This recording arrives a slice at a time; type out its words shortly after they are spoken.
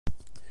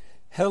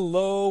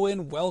Hello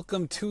and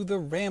welcome to the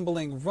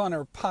Rambling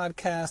Runner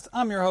podcast.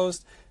 I'm your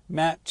host,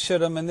 Matt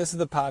Chittum, and this is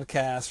the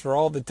podcast for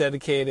all the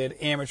dedicated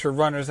amateur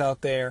runners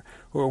out there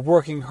who are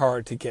working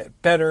hard to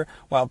get better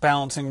while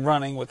balancing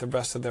running with the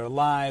rest of their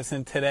lives.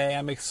 And today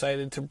I'm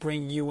excited to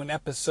bring you an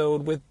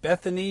episode with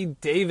Bethany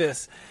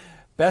Davis.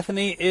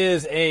 Bethany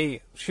is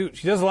she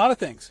does a lot of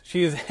things.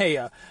 She is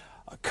a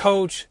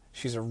coach,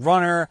 she's a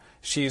runner,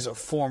 she's a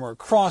former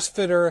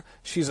CrossFitter,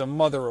 she's a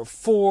mother of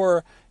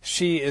four.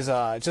 She is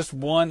just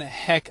one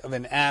heck of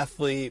an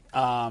athlete,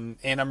 and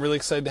I'm really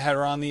excited to have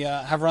her on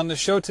the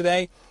show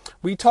today.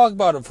 We talk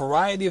about a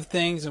variety of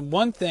things, and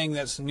one thing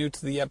that's new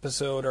to the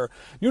episode or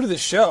new to the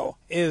show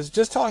is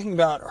just talking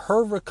about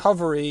her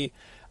recovery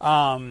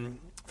from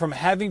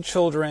having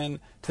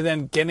children to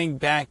then getting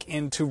back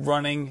into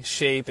running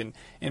shape and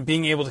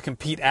being able to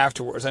compete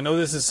afterwards. I know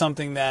this is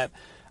something that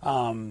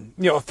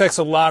affects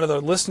a lot of the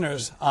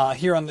listeners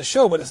here on the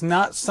show, but it's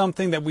not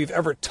something that we've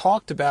ever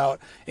talked about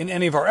in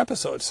any of our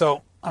episodes.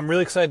 So I'm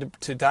really excited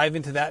to dive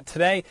into that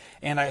today,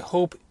 and I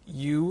hope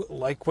you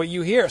like what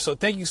you hear. So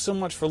thank you so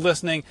much for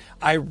listening.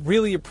 I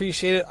really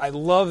appreciate it. I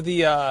love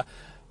the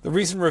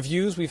recent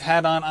reviews we've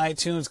had on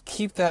iTunes.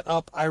 Keep that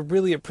up. I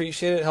really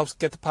appreciate it. It helps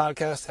get the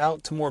podcast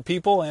out to more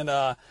people, and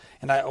I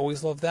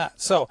always love that.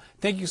 So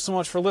thank you so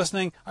much for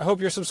listening. I hope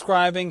you're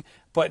subscribing.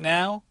 But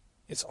now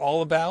it's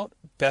all about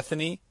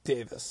Bethany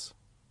Davis.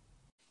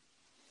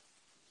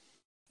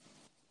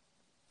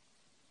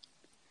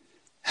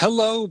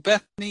 Hello,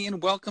 Bethany,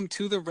 and welcome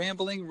to the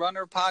Rambling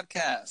Runner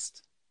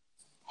podcast.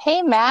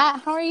 Hey,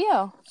 Matt. How are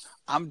you?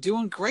 I'm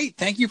doing great.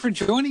 Thank you for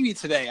joining me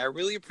today. I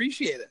really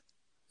appreciate it.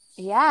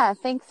 Yeah,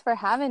 thanks for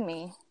having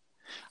me.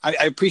 I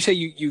appreciate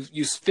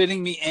you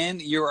fitting me in.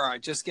 You're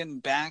just getting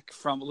back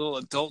from a little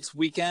adults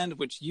weekend,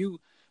 which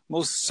you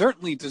most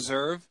certainly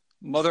deserve.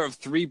 Mother of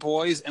three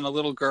boys and a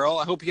little girl.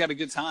 I hope you had a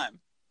good time.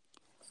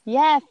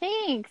 Yeah,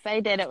 thanks. I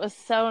did. It was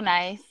so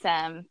nice.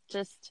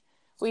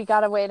 We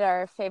got away to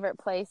our favorite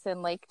place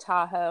in Lake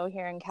Tahoe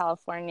here in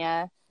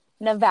California,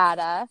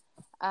 Nevada.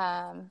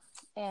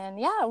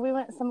 We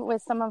went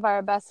with some of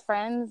our best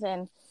friends,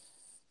 and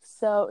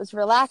so it was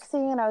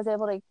relaxing, and I was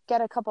able to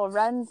get a couple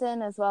runs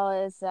in as well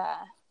as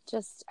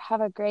just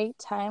have a great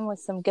time with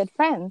some good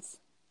friends.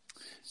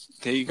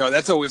 There you go.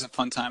 That's always a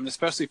fun time,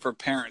 especially for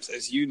parents.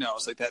 As you know,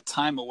 it's like that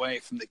time away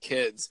from the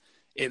kids.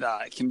 It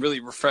can really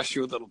refresh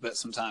you a little bit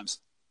sometimes.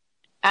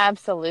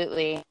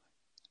 Absolutely.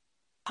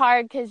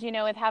 Hard because,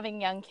 with having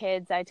young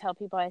kids, I tell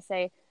people, I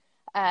say,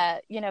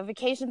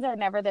 vacations are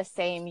never the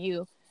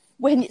same.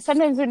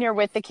 Sometimes when you're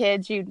with the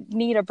kids, you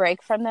need a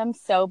break from them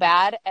so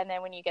bad. And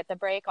then when you get the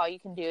break, all you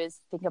can do is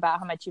think about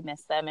how much you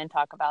miss them and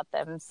talk about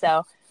them.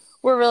 So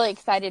we're really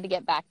excited to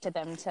get back to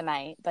them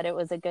tonight, but it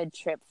was a good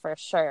trip for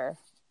sure.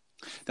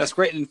 That's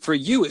great. And for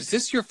you, is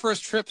this your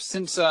first trip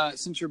since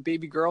your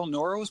baby girl,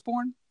 Nora, was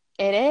born?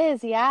 It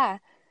is, yeah.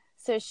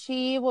 So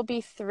she will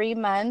be 3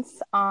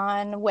 months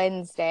on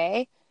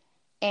Wednesday.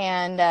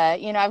 And,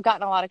 I've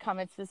gotten a lot of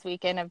comments this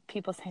weekend of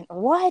people saying,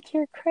 "What?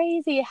 You're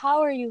crazy.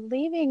 How are you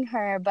leaving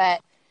her?"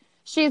 But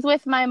she's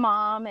with my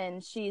mom,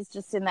 and she's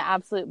just in the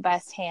absolute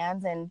best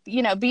hands. And,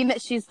 being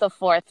that she's the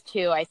fourth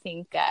too, I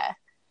think I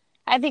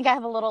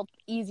have a little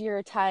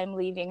easier time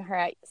leaving her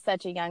at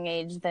such a young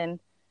age than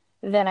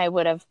I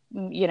would have,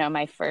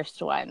 my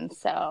first one.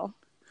 So.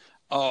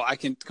 Oh, I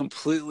can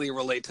completely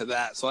relate to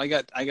that. So I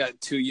got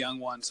two young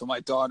ones. So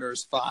my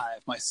daughter's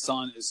 5, my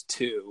son is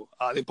 2.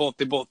 They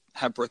both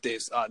have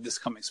birthdays this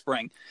coming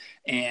spring,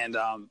 and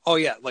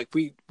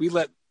we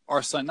let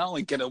our son not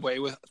only get away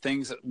with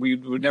things that we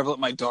would never let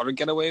my daughter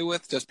get away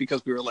with, just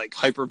because we were like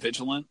hyper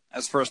vigilant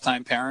as first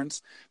time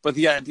parents. But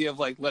the idea of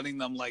like letting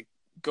them like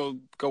go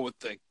with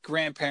the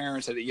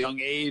grandparents at a young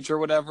age or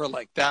whatever,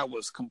 like that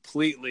was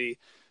completely,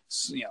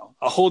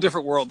 a whole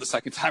different world the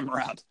second time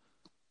around.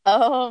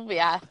 Oh,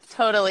 yeah,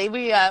 totally.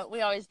 We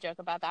always joke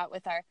about that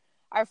with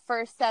our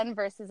first son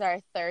versus our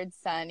third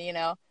son.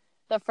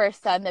 The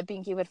first son, the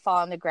binky would fall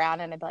on the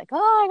ground and I'd be like, "Oh,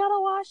 I got to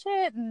wash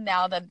it." And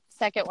now the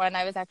second one,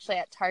 I was actually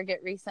at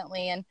Target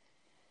recently,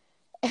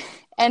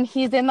 and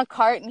he's in the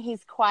cart and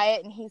he's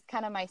quiet and he's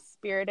kind of my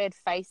spirited,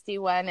 feisty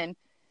one. And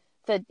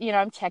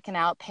I'm checking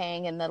out,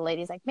 paying, and the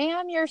lady's like,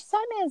 "Ma'am, your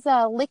son is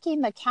licking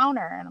the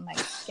counter." And I'm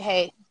like,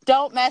 "Hey,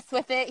 don't mess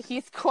with it.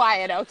 He's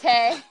quiet,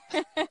 okay?"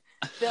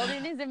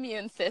 Building his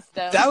immune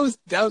system. That was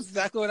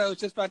exactly what I was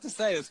just about to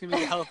say. It's going to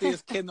be the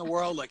healthiest kid in the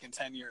world, like in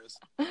 10 years.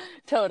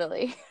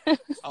 Totally.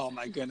 Oh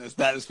my goodness.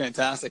 That is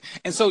fantastic.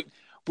 And so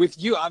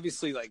with you,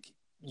 obviously, like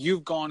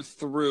you've gone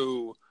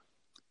through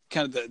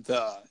kind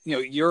of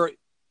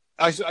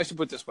I should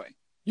put it this way.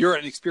 You're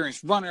an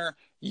experienced runner.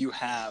 You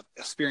have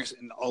experience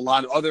in a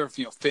lot of other,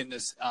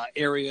 fitness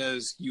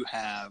areas. You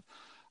have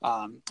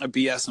a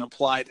BS in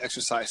applied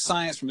exercise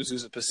science from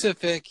Azusa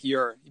Pacific.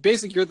 You're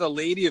the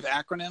lady of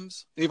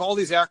acronyms. They have all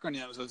these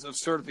acronyms of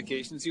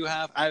certifications you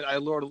have. I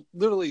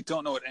literally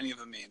don't know what any of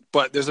them mean,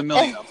 but there's a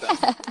million of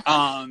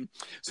them.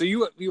 So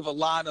you have a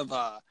lot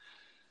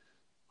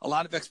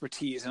of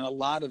expertise in a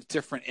lot of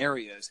different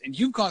areas, and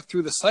you've gone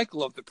through the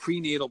cycle of the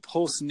prenatal,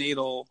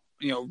 postnatal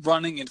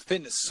running and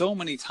fitness so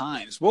many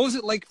times. What was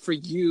it like for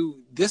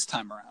you this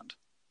time around?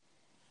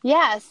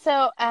 Yeah,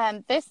 so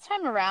this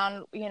time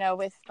around,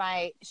 with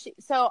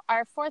so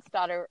our fourth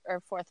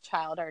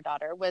child, our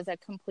daughter, was a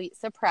complete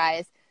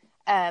surprise.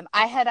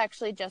 I had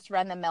actually just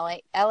run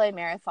the LA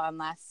Marathon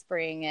last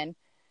spring, and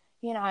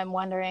I'm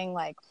wondering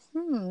like,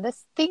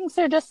 things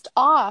are just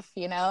off,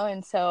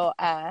 and so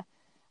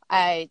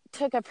I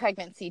took a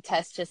pregnancy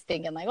test, just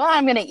thinking like, well,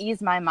 I'm going to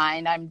ease my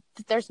mind.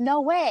 There's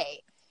no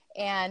way,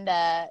 and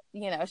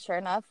sure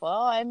enough,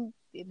 well,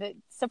 the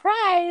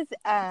surprise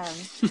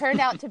turned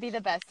out to be the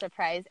best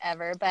surprise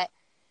ever. But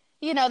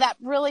that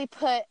really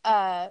put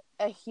a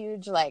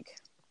huge like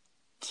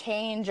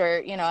change or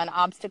an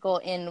obstacle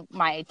in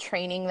my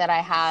training that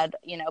I had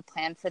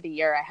planned for the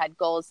year. I had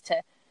goals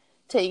to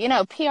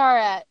PR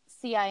at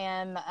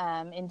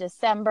CIM in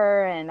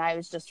December, and I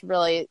was just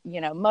really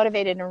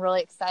motivated and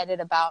really excited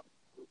about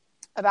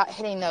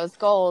hitting those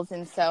goals.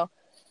 And so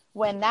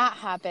when that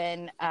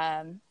happened,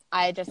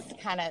 I just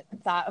kind of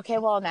thought, okay,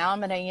 well, now I'm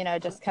going to,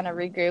 just kind of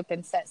regroup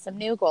and set some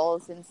new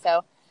goals. And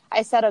so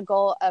I set a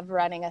goal of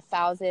running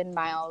 1,000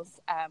 miles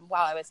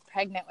while I was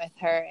pregnant with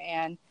her,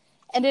 and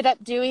ended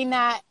up doing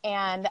that.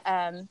 And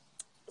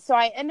so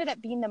I ended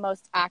up being the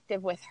most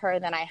active with her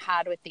than I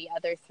had with the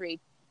other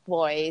three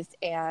boys.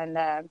 And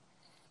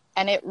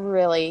it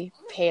really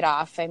paid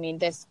off. I mean,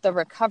 the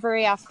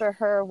recovery after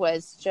her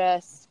was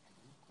just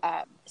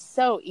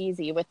so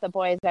easy. With the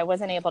boys, I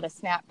wasn't able to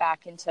snap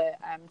back into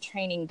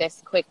training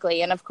this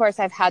quickly. And of course,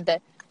 I've had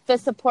the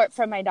support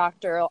from my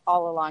doctor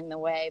all along the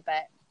way.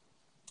 But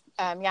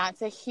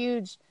it's a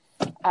huge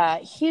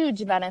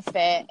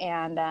benefit.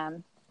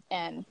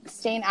 And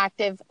staying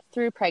active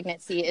through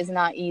pregnancy is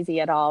not easy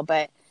at all.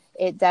 But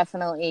it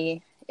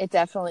definitely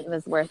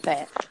was worth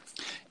it.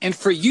 And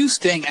for you,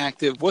 staying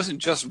active wasn't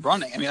just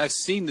running. I mean, I've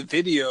seen the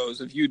videos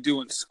of you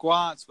doing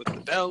squats with the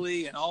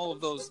belly and all of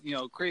those,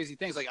 crazy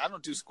things. Like, I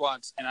don't do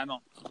squats, and I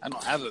don't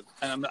have it.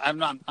 And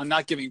I'm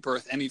not giving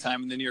birth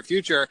anytime in the near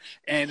future.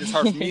 And it's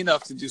hard for me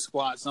enough to do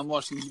squats. And I'm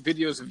watching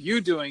videos of you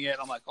doing it.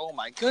 I'm like, oh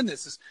my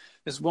goodness,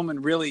 this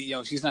woman really,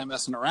 she's not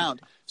messing around.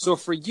 So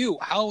for you,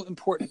 how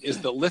important is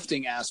the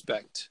lifting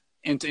aspect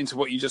into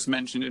what you just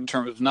mentioned in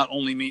terms of not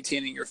only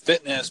maintaining your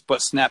fitness,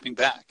 but snapping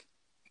back?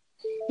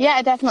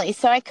 Yeah, definitely.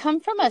 So I come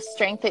from a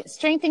strength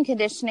and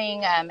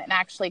conditioning, and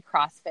actually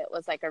CrossFit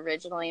was like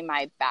originally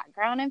my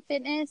background in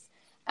fitness.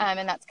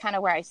 And that's kind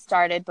of where I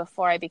started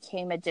before I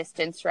became a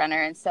distance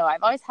runner. And so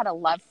I've always had a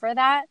love for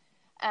that.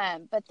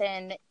 But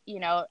then,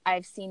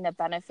 I've seen the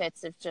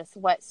benefits of just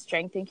what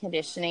strength and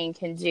conditioning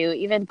can do,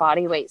 even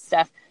body weight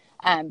stuff,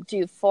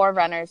 do for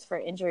runners, for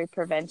injury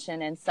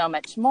prevention, and so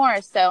much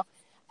more. So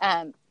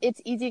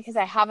it's easy because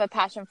I have a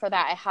passion for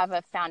that. I have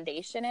a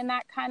foundation in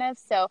that kind of.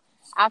 So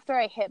after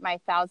I hit my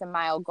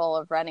 1,000-mile goal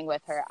of running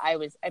with her, I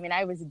was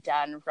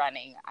done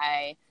running.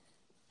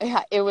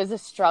 It was a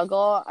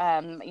struggle.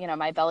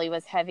 My belly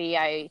was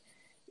heavy.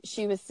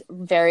 She was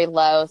very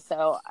low.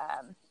 So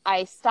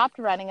I stopped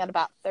running at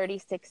about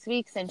 36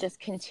 weeks and just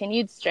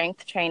continued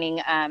strength training,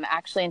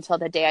 actually until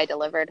the day I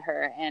delivered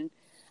her. And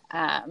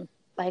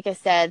like I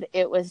said,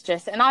 it was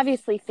just, and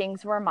obviously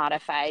things were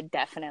modified,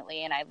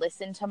 definitely. And I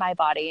listened to my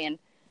body, and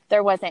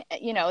there wasn't,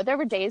 there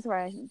were days where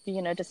I,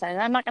 decided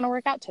I'm not going to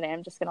work out today.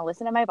 I'm just going to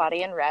listen to my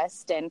body and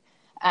rest. And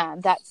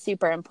that's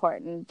super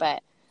important.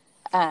 But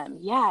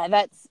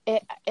that's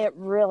it. It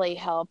really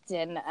helped.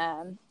 And,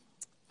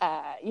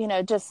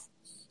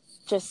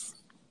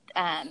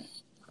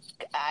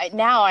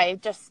 now I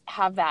just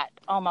have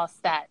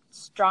almost that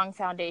strong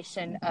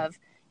foundation of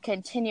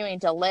continuing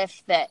to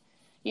lift that,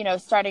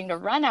 starting to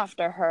run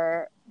after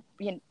her,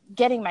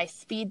 getting my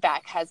speed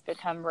back has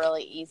become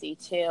really easy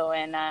too.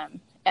 And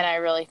I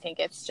really think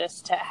it's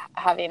just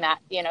having that,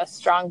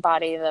 strong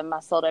body, the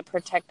muscle to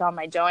protect all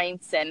my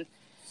joints. And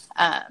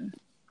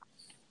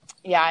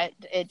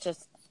it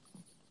just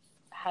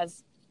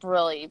has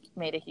really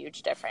made a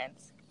huge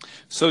difference.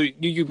 So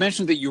you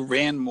mentioned that you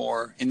ran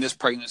more in this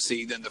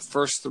pregnancy than the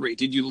first three.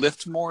 Did you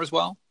lift more as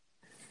well?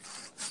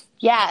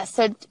 Yeah,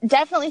 so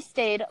definitely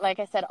stayed, like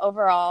I said,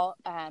 overall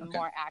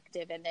more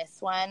active in this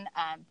one.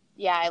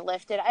 I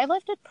lifted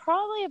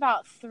probably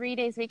about 3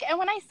 days a week. And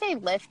when I say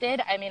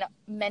lifted, I mean,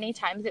 many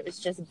times it was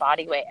just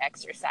body weight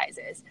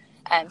exercises.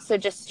 So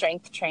just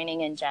strength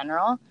training in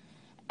general.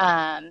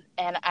 And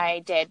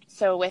I did,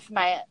 so with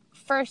my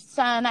first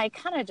son, I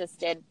kind of just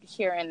did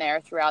here and there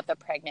throughout the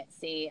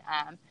pregnancy.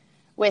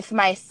 With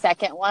my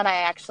second one, I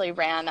actually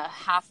ran a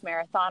half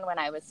marathon when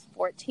I was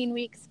 14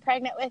 weeks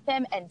pregnant with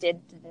him and did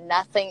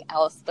nothing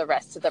else the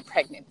rest of the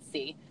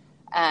pregnancy.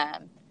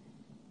 And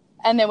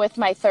then with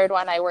my third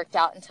one, I worked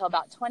out until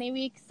about 20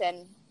 weeks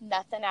and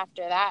nothing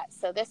after that.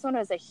 So this one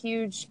was a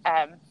huge,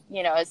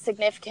 a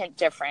significant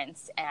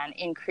difference and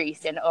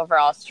increase in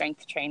overall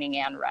strength training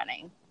and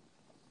running.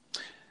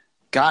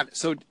 Got it.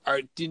 So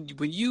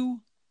when you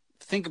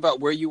think about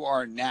where you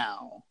are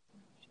now,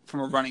 from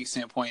a running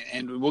standpoint,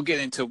 and we'll get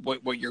into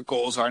what your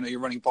goals are. I know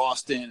you're running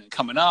Boston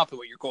coming up and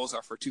what your goals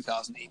are for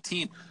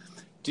 2018.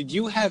 Did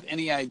you have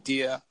any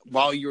idea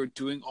while you were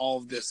doing all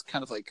of this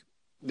kind of like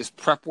this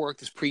prep work,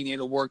 this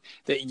prenatal work,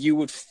 that you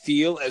would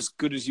feel as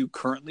good as you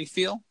currently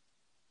feel?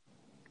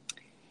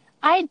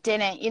 I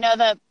didn't.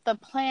 The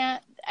plan,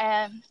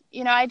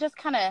 I just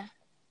kind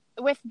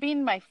of, with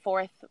being my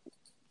fourth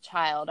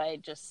child, I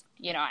just,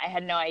 I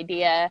had no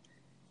idea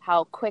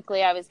how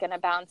quickly I was going to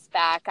bounce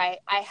back. I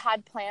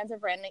had plans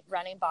of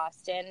running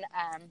Boston,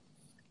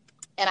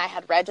 and I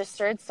had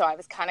registered, so I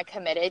was kind of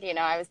committed.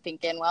 I was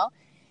thinking, well,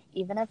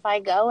 even if I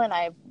go and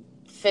I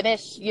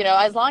finish,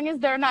 as long as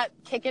they're not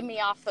kicking me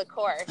off the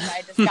course,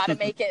 I just got to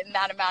make it in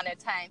that amount of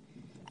time.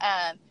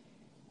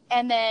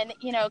 And then,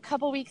 a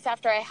couple weeks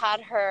after I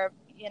had her,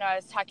 I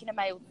was talking to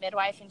my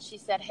midwife, and she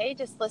said, hey,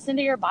 just listen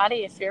to your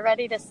body. If you're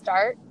ready to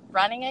start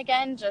running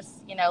again,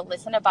 just,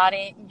 listen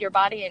to your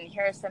body, and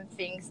here are some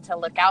things to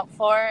look out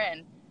for.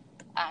 And,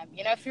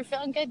 if you're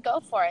feeling good, go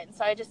for it. And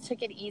so I just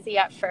took it easy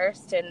at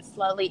first and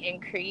slowly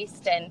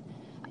increased, and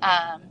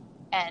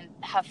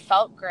have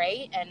felt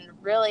great. And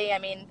really,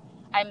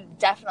 I'm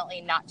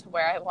definitely not to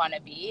where I want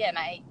to be, and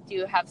I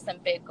do have some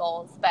big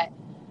goals, but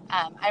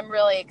I'm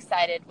really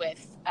excited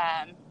with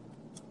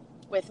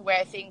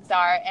where things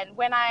are. And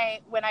when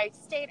I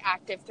stayed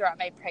active throughout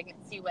my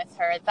pregnancy with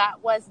her,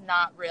 that was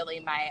not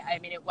really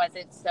it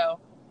wasn't so.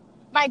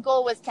 My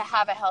goal was to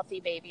have a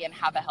healthy baby and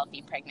have a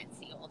healthy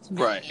pregnancy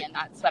ultimately, Right. And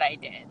that's what I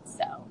did.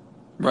 So.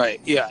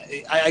 Right. Yeah,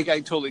 I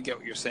totally get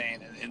what you're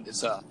saying, and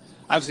it's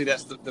obviously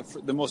that's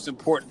the most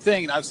important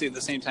thing. And obviously at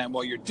the same time,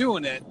 while you're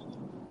doing it,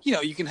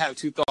 you can have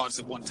two thoughts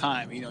at one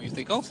time. You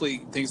think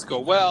hopefully things go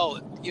well.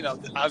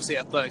 Obviously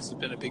athletics has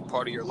been a big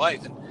part of your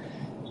life, and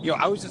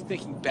I was just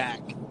thinking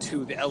back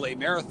to the LA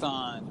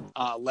Marathon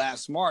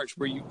last March,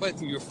 where you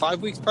were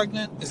 5 weeks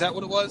pregnant. Is that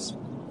what it was?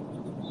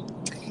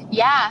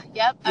 Yeah.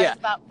 Yep. I was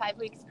about 5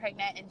 weeks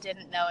pregnant and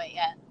didn't know it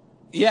yet.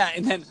 Yeah,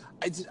 and then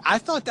I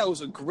thought that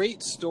was a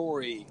great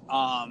story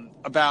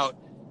about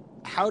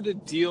how to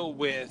deal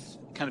with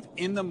kind of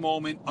in the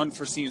moment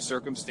unforeseen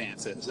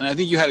circumstances. And I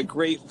think you had a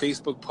great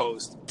Facebook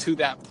post to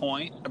that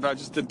point about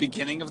just the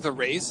beginning of the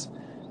race.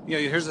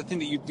 Here's the thing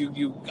that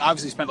you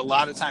obviously spent a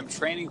lot of time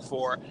training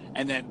for,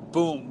 and then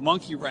boom,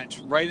 monkey wrench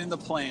right in the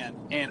plan.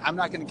 And I'm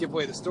not going to give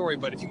away the story,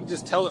 but if you could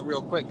just tell it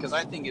real quick, because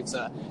I think it's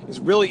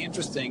really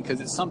interesting,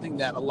 because it's something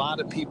that a lot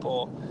of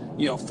people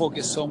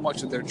focus so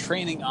much of their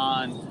training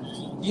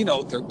on,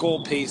 their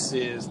goal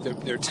paces,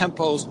 their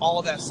tempos, all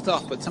of that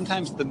stuff. But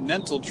sometimes the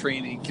mental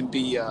training can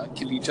be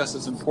just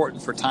as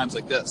important for times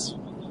like this.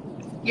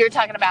 You're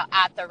talking about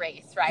at the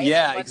race, right?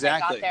 Yeah, Once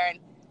exactly. I got there.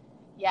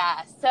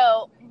 Yeah.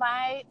 So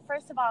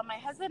first of all, my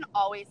husband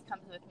always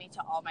comes with me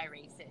to all my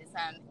races.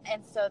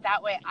 And so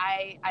that way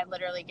I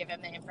literally give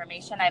him the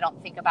information. I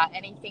don't think about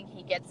anything.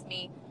 He gets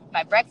me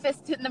my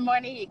breakfast in the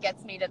morning. He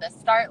gets me to the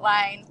start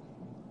line.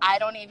 I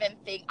don't even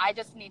think, I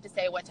just need to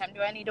say, what time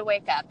do I need to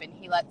wake up? And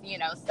he lets me,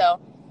 so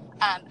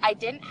I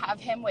didn't have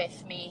him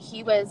with me.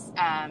 He was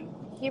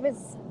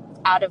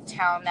out of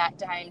town that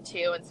time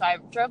too. And so I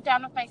drove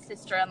down with my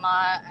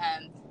sister-in-law,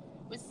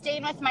 was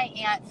staying with my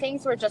aunt.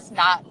 Things were just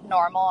not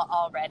normal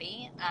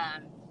already.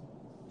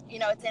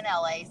 It's in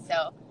LA,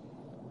 so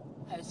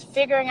I was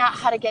figuring out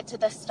how to get to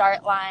the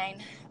start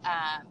line.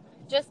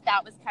 Just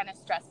that was kind of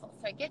stressful.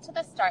 So I get to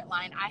the start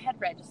line. I had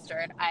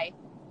registered.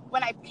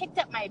 When I picked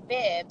up my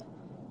bib,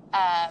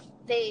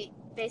 they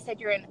said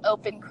you're in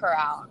open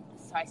corral.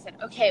 So I said,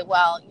 okay,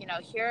 well,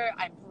 here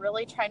I'm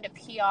really trying to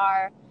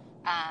PR.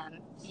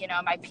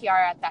 My PR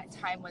at that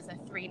time was a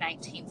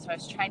 3:19, so I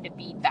was trying to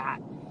beat that.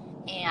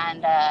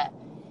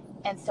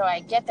 And so I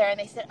get there, and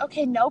they said,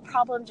 okay, no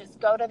problem. Just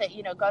go to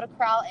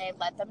Corral A,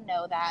 let them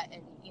know that,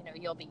 and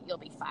you'll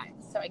be fine.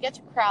 So I get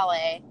to Corral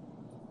A,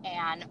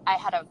 and I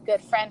had a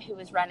good friend who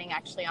was running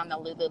actually on the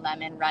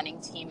Lululemon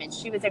running team, and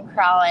she was in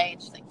Corral A,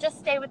 and she's like, just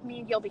stay with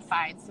me, you'll be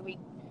fine. So we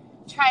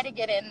try to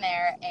get in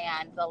there,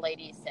 and the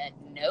lady said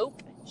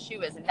nope, she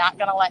was not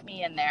going to let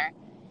me in there.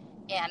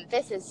 And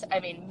this is,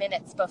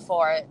 minutes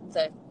before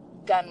the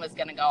gun was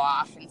going to go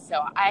off. And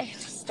so I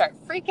just start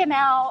freaking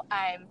out.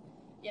 I'm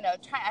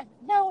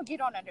no, you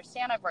don't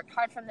understand. I've worked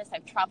hard from this.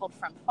 I've traveled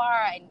from far.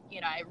 I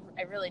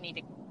really need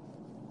to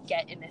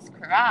get in this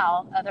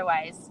corral.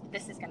 Otherwise,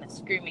 this is going to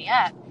screw me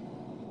up.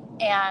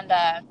 And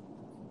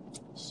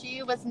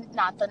she was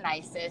not the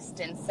nicest.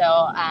 And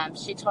so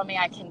she told me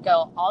I can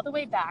go all the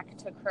way back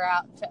to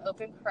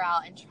open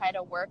corral and try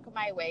to work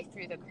my way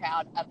through the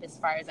crowd up as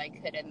far as I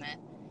could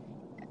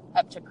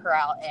up to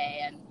Corral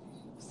A. And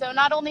so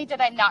not only did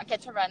I not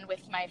get to run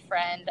with my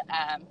friend,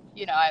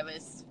 I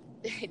was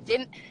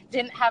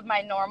didn't have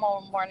my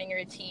normal morning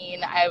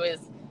routine. I was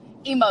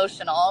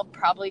emotional,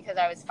 probably because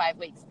I was 5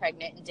 weeks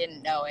pregnant and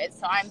didn't know it.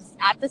 So I'm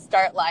at the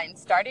start line,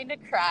 starting to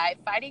cry,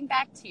 fighting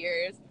back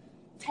tears,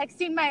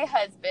 texting my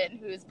husband,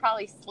 who's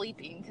probably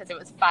sleeping because it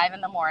was 5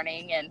 a.m.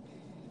 And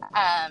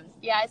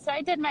so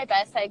I did my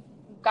best. I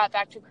got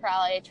back to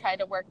Corral A, tried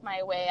to work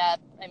my way up.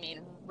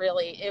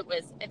 Really,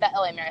 the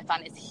LA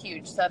Marathon is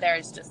huge, so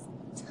there's just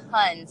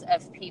tons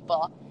of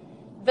people.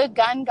 The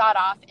gun got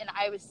off, and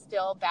I was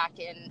still back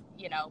in,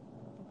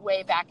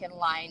 way back in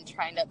line,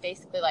 trying to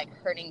basically like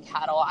herding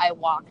cattle. I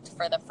walked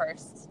for the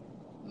first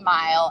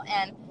mile,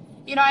 and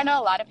I know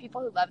a lot of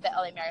people who love the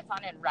LA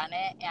Marathon and run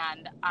it.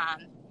 And,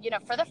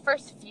 for the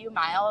first few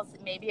miles,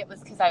 maybe it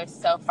was because I was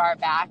so far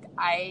back,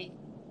 I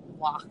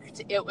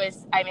walked.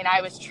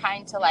 I was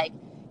trying to like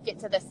get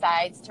to the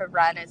sides to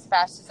run as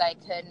fast as I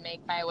could,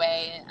 make my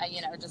way,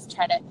 just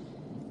try to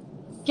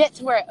get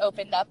to where it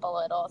opened up a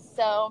little.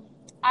 So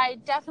I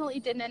definitely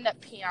didn't end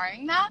up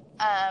PRing that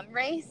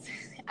race,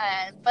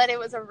 but it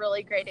was a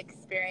really great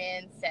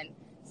experience. And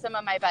some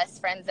of my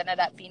best friends ended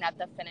up being at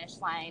the finish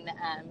line.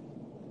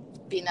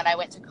 Being that I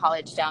went to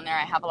college down there,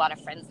 I have a lot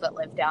of friends that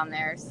live down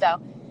there.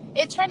 So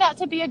it turned out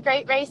to be a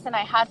great race, and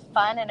I had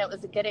fun, and it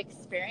was a good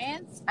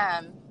experience.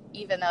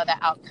 Even though the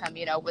outcome,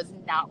 was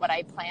not what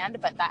I planned,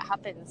 but that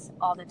happens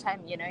all the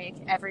time.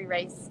 Every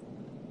race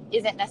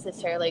isn't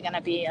necessarily going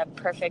to be a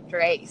perfect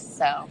race.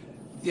 So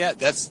yeah,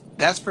 that's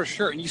for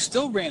sure. And you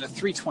still ran a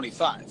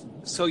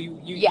 3:25. So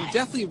you yes.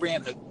 definitely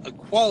ran a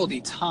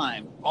quality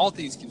time. All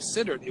things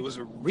considered, it was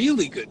a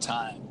really good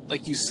time.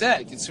 Like you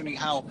said, considering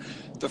how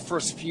the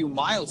first few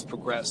miles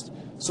progressed.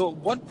 So at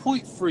what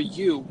point for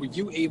you were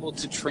you able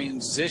to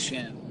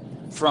transition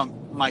from,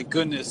 my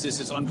goodness, this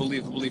is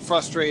unbelievably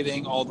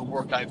frustrating, all the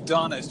work I've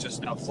done is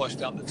just now flushed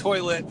down the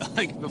toilet,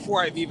 like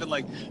before I've even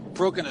like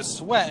broken a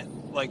sweat,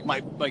 like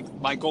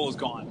my goal is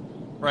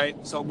gone, right?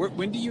 So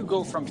when do you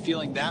go from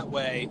feeling that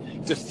way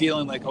to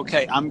feeling like,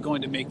 okay, I'm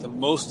going to make the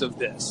most of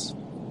this?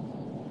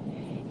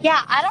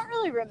 Yeah, I don't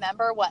really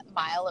remember what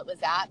mile it was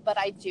at, but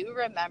I do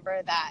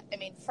remember that,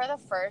 for the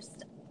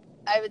first,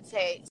 I would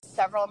say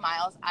several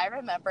miles, I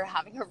remember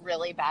having a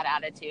really bad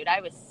attitude. I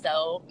was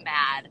so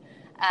mad.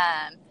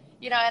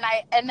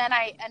 And then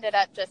I ended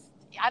up just,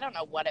 I don't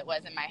know what it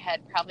was in my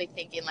head, probably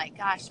thinking like,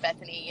 gosh,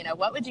 Bethany,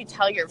 what would you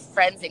tell your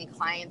friends and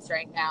clients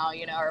right now?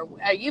 Or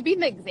are you being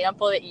the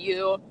example that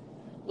you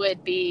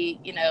would be,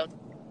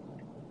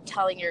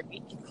 telling your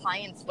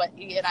clients what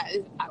do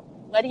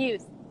you,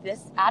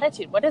 this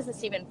attitude, what is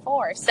this even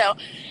for? So,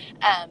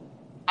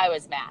 I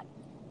was mad.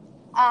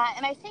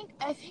 And I think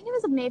it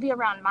was maybe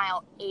around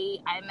mile 8,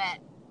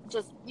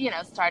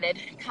 I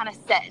started kind of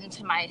set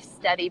into my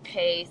steady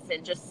pace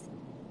and just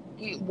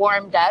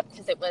warmed up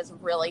because it was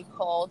really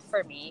cold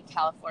for me,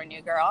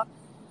 California girl.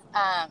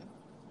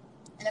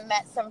 And I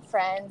met some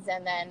friends,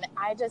 and then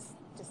I just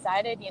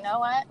decided,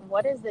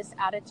 what is this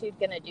attitude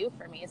going to do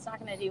for me? It's not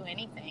going to do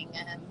anything.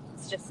 And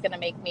it's just going to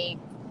make me,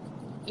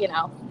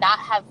 not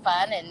have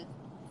fun, and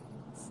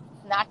it's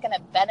not going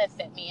to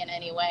benefit me in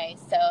any way.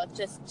 So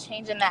just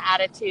changing the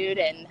attitude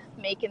and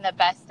making the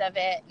best of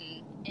it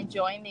and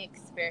enjoying the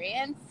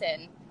experience.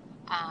 And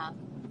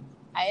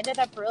I ended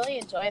up really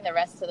enjoying the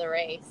rest of the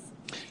race.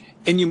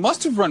 And you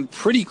must have run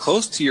pretty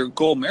close to your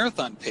goal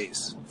marathon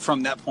pace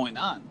from that point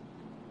on.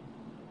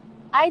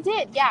 I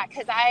did, yeah,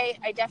 because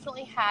I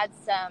definitely had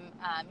some,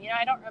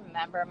 I don't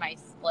remember my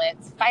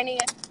splits. Finding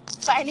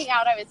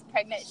out I was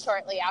pregnant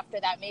shortly after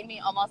that made me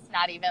almost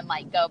not even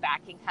like go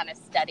back and kind of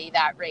study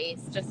that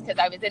race, just because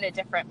I was in a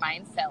different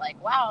mindset. Like,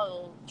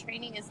 wow,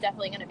 training is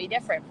definitely going to be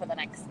different for the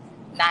next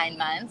 9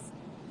 months.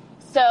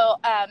 So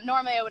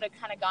normally I would have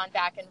kind of gone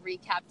back and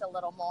recapped a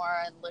little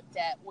more and looked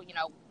at,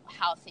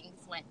 how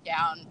things went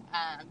down.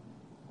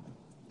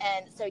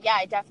 And so, yeah,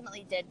 I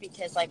definitely did,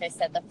 because like I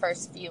said, the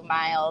first few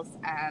miles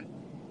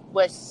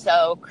was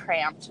so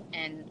cramped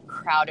and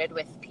crowded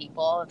with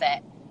people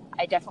that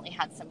I definitely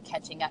had some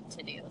catching up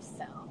to do.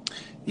 So,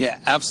 yeah,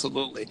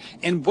 absolutely.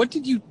 And what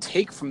did you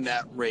take from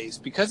that race?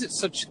 Because it's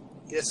such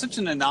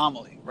an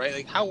anomaly, right?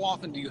 Like, how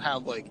often do you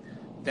have like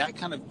that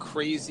kind of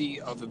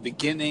crazy of a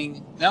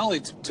beginning, not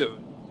only to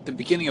the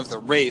beginning of the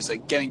race,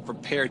 like getting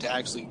prepared to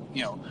actually,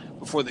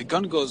 before the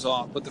gun goes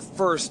off, but the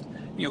first,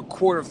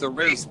 quarter of the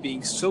race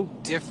being so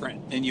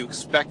different than you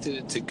expected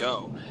it to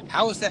go.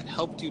 How has that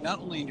helped you, not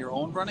only in your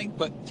own running,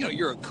 but,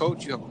 you're a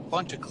coach, you have a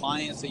bunch of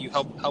clients that you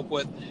help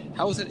with.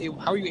 How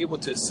are you able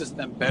to assist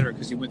them better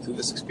because you went through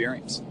this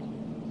experience?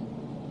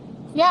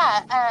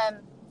 Yeah,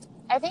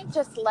 I think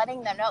just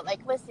letting them know,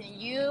 like, listen,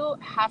 you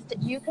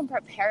can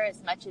prepare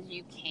as much as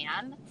you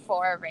can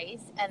for a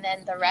race, and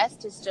then the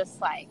rest is just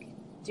like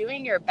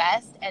doing your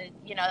best. And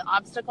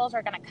obstacles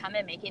are going to come,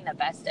 and making the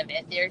best of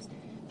it.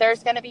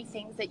 There's going to be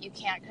things that you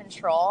can't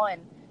control,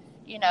 and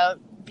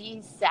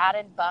be sad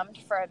and bummed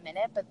for a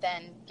minute, but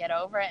then get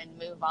over it and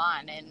move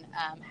on, and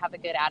have a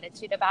good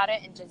attitude about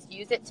it, and just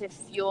use it to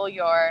fuel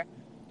your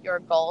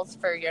goals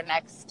for your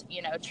next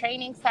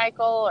training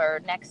cycle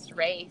or next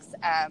race,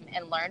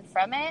 and learn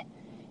from it.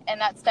 And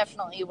that's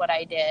definitely what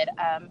I did.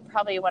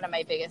 Probably one of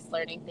my biggest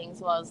learning things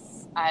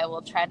was I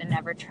will try to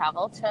never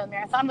travel to a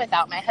marathon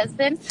without my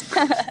husband.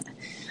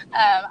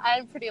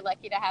 I'm pretty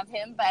lucky to have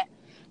him, but,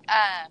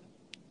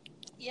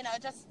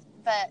 just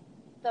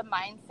the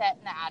mindset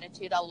and the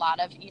attitude, a lot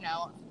of,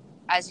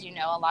 as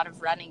a lot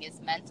of running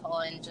is mental,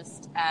 and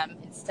just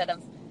instead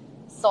of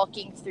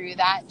sulking through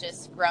that,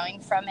 just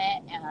growing from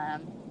it,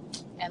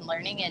 and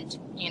learning, and,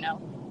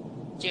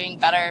 doing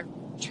better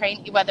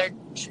training,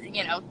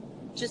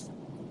 just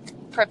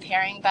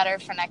preparing better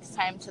for next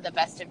time to the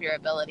best of your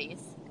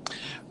abilities.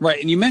 Right,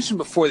 and you mentioned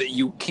before that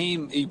you were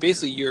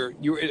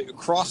a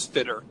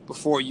CrossFitter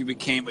before you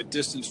became a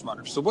distance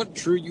runner. So what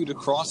drew you to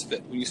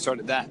CrossFit when you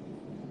started that?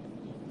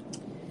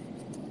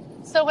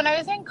 So when I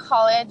was in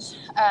college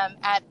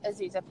at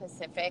Azusa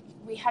Pacific,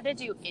 we had to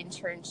do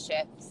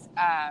internships.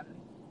 I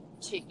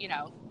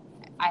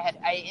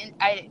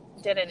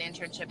did an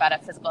internship at a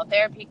physical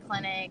therapy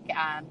clinic,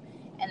 and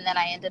then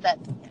I ended up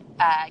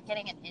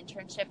getting an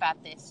internship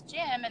at this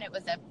gym, and it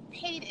was a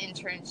paid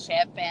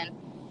internship, and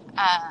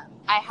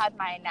I had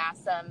my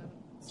NASM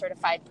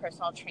certified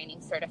personal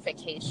training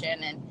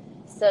certification, and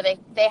so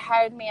they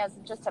hired me as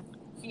just a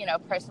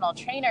personal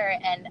trainer,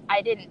 and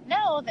I didn't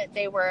know that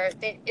it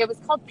was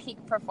called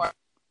Peak Performance.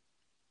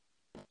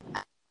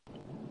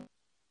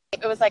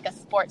 It was like a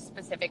sports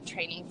specific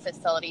training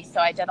facility, so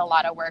I did a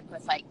lot of work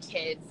with like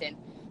kids and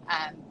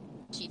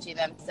teaching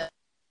them to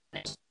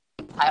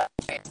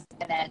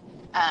and then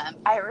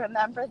I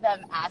remember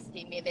them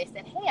asking me, they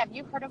said, "Hey, have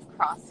you heard of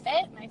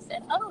CrossFit?" And I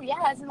said, "Oh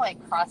yeah, isn't it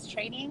like cross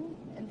training?"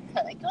 And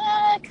they're like,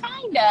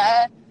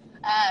 "Kinda."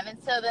 And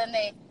so then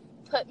they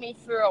put me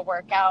through a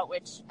workout,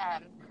 which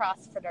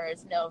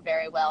CrossFitters know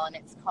very well, and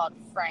it's called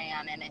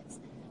Fran, and it's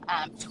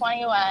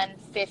 21,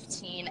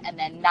 15, and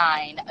then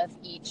 9 of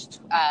each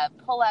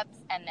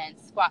pull-ups and then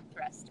squat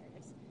thrusters.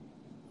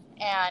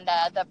 And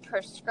the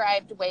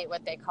prescribed weight,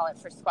 what they call it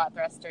for squat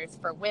thrusters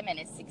for women,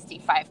 is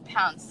 65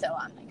 pounds. So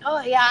I'm like,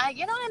 oh yeah,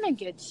 I'm in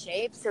good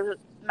shape. So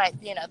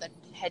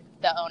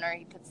the owner,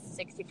 he puts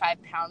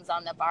 65 pounds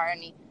on the bar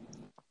and he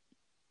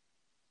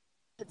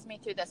puts me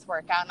through this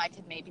workout, and I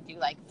could maybe do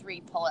like 3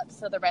 pull-ups.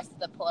 So the rest of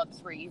the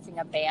pull-ups were using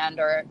a band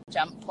or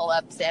jump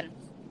pull-ups, and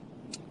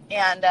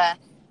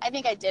I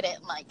think I did it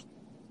in like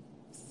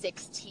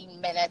 16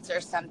 minutes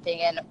or something.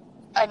 And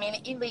I mean,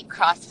 elite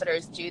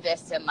CrossFitters do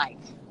this in like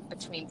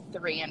between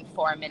 3 and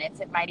 4 minutes.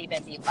 It might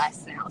even be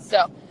less now.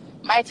 So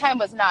my time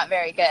was not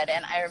very good.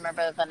 And I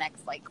remember the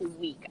next like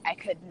week, I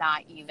could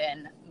not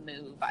even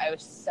move. I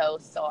was so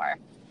sore.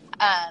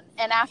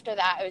 And after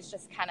that, I was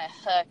just kind of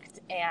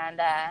hooked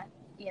and,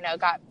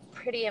 got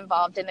pretty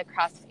involved in the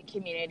CrossFit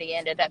community,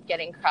 ended up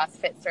getting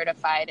CrossFit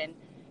certified and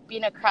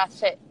being a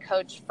CrossFit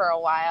coach for a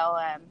while.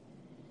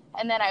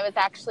 And then I was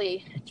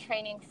actually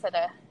training for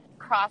the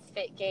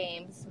CrossFit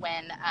Games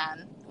when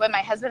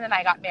my husband and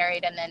I got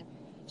married. And then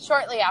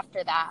shortly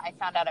after that, I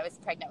found out I was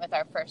pregnant with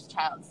our first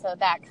child. So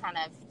that kind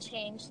of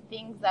changed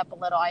things up a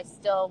little. I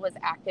still was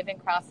active in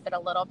CrossFit a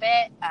little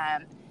bit.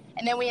 And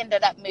then we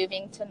ended up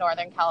moving to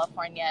Northern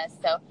California.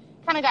 So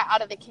kind of got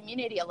out of the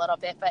community a little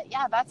bit. But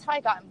yeah, that's how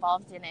I got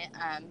involved in it,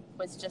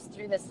 was just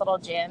through this little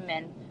gym.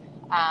 And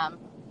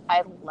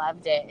I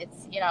loved it.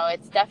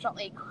 It's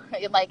definitely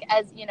like,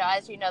 as you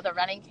know, the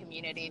running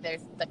community,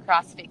 the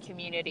CrossFit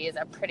community is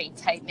a pretty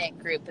tight knit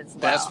group as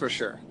well. That's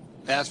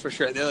for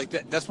sure. They're like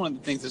that's one of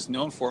the things that's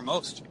known for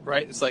most,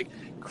 right? It's like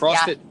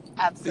CrossFit.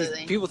 Yeah,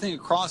 absolutely. People think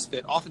of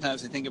CrossFit.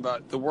 Oftentimes they think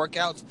about the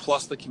workouts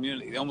plus the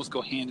community. They almost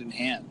go hand in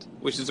hand,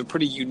 which is a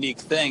pretty unique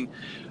thing,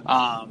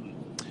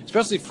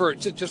 especially for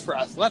just for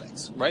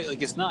athletics, right?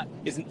 Like it's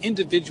an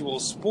individual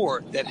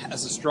sport that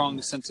has a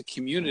strong sense of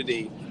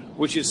community,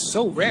 which is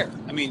so rare.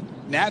 I mean,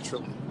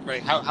 naturally,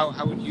 right?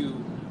 How would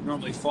you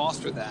normally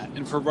foster that?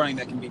 And for running,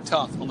 that can be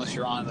tough unless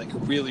you're on like a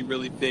really,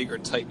 really big or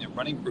tight-knit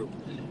running group.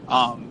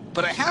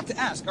 But I have to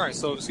ask, all right,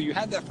 so you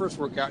had that first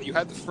workout, you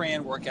had the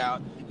Fran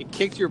workout, it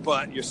kicked your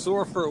butt, you're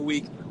sore for a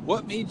week.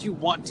 What made you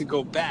want to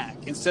go back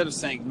instead of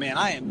saying, man,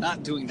 I am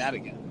not doing that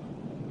again?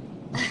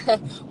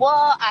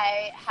 Well,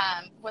 I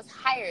was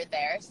hired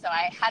there, so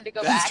I had to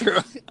go back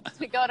to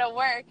go to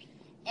work.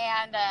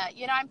 And,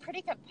 I'm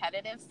pretty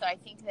competitive, so I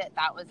think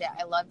that was it.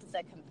 I loved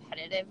the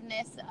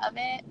competitiveness of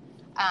it.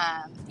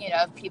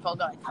 Of people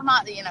going, come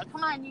on,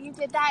 you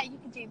did that, you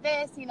can do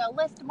this,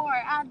 lift more,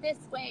 add this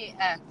weight.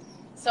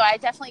 So I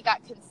definitely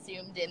got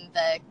consumed in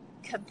the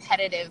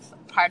competitive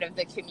part of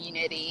the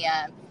community,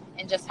 and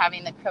just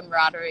having the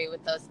camaraderie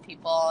with those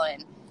people.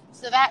 And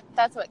so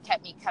that's what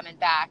kept me coming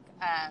back.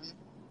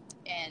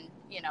 And,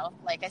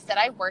 like I said,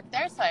 I worked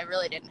there, so I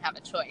really didn't have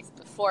a choice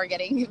before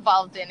getting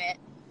involved in it.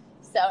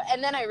 So,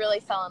 and then I really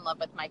fell in love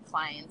with my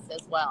clients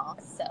as well.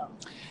 So,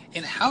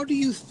 and how do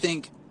you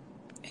think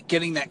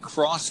getting that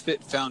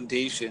CrossFit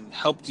foundation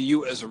helped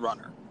you as a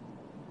runner?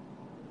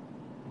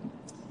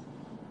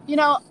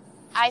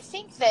 I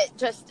think that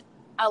just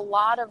a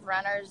lot of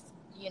runners,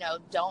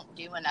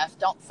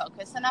 don't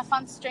focus enough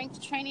on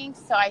strength training.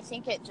 So I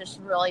think it just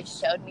really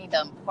showed me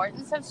the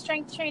importance of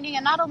strength training,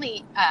 and not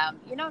only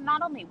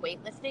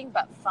weightlifting,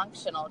 but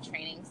functional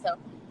training. So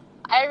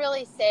I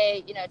really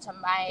say,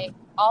 to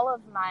all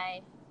of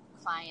my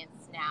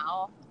clients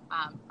now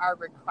are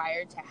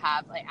required to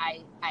have,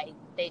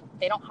 they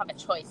don't have a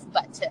choice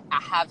but to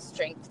have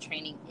strength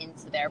training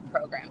into their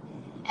program.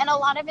 And a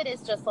lot of it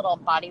is just little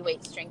body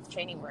weight strength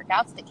training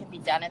workouts that can be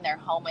done in their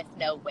home with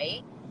no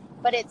weight.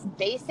 But it's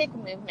basic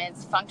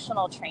movements,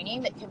 functional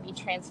training that can be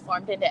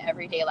transformed into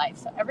everyday life.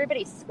 So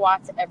everybody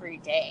squats every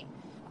day.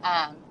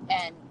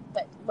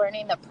 But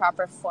learning the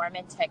proper form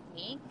and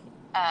technique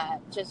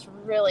just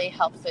really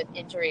helps with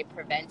injury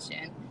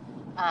prevention.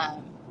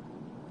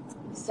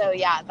 So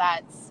yeah,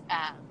 that's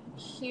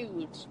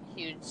huge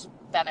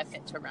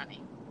benefit to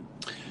running.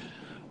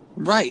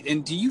 Right.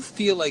 And do you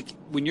feel like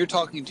when you're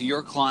talking to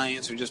your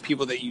clients or just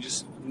people that you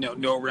just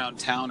know around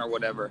town or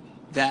whatever,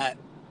 that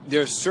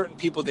there's certain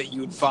people that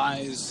you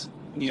advise,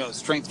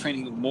 strength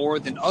training more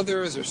than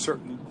others, or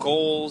certain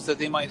goals that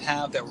they might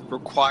have that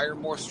require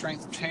more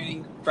strength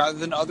training rather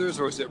than others,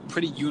 or is it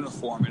pretty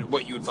uniform in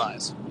what you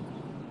advise?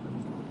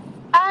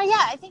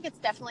 Yeah, I think it's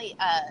definitely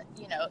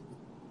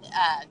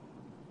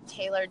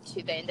tailored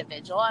to the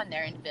individual and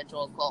their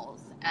individual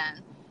goals.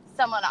 And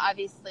someone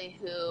obviously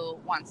who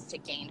wants to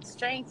gain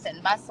strength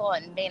and muscle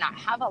and may not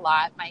have a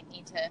lot might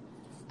need to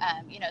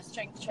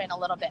strength train a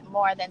little bit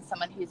more than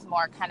someone who's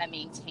more kind of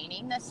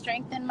maintaining the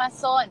strength and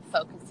muscle and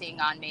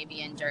focusing on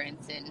maybe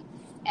endurance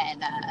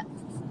and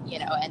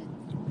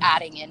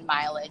adding in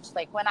mileage.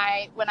 Like when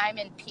I'm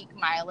in peak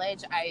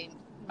mileage,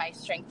 my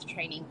strength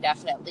training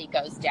definitely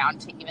goes down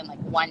to even like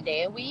 1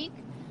 day a week.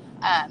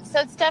 So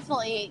it's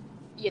definitely,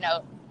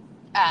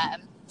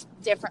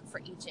 different for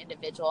each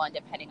individual and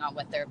depending on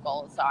what their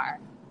goals are.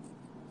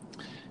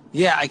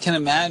 Yeah, I can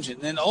imagine.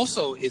 And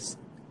also it's,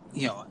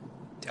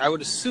 I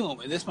would assume,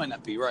 and this might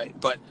not be right,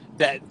 but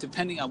that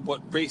depending on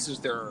what races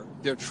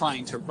they're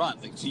trying to run,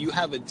 like, do you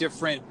have a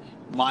different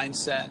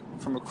mindset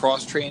from a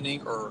cross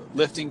training or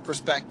lifting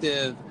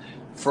perspective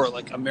for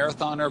like a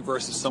marathoner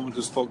versus someone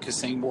who's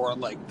focusing more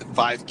on like the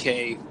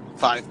 5K,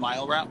 5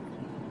 mile route?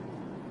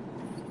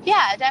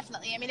 Yeah,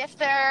 definitely. I mean, if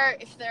they're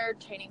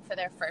training for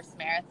their first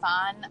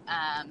marathon,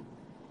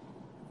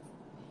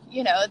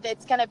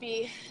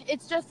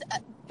 it's just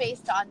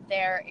based on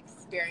their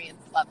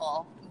experience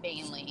level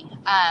mainly.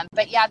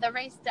 But yeah, the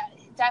race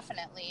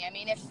definitely. I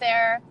mean, if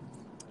they're,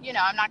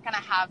 I'm not going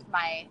to have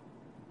my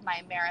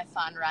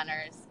marathon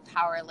runners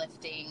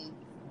powerlifting,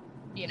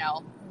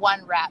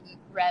 one rep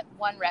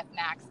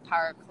max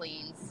power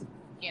cleans,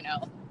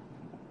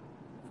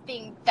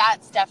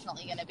 that's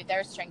definitely going to be,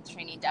 their strength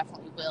training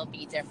definitely will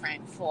be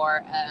different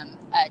for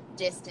a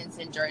distance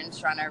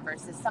endurance runner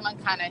versus someone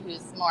kind of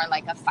who's more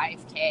like a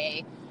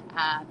 5K.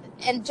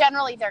 And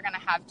generally they're going to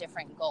have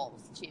different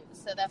goals too.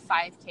 So the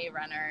 5K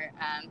runner,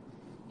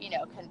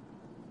 can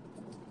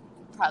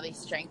probably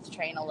strength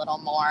train a little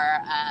more,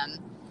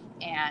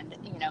 and,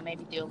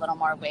 maybe do a little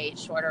more weight,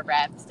 shorter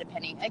reps,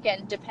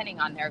 depending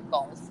on their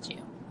goals too.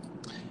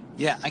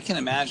 Yeah, I can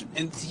imagine.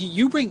 And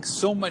you bring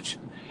so much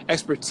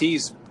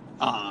expertise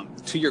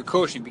to your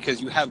coaching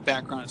because you have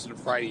backgrounds in a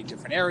variety of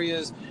different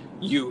areas.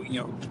 You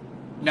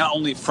not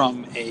only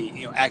from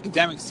a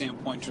academic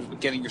standpoint in terms of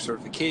getting your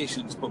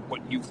certifications, but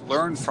what you've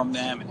learned from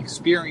them and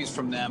experienced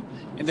from them,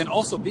 and then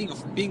also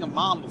being a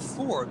mom of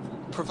four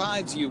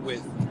provides you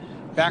with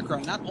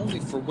background not only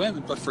for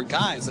women but for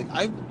guys. Like,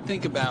 I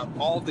think about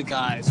all the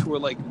guys who are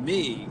like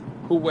me,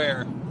 who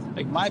where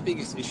like my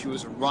biggest issue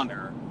as a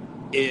runner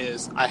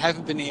is I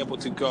haven't been able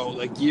to go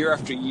like year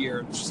after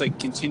year, just like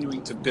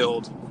continuing to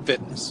build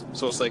fitness.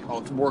 So it's like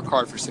I'll work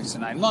hard for 6 to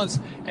 9 months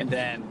and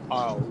then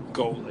I'll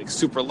go like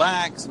super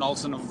lax, and all of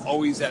a sudden I'm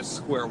always at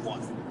square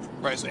one.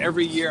 Right. So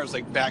every year I was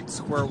like back to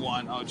square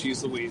one. Oh,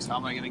 geez Louise, how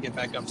am I going to get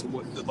back up to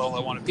the level I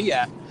want to be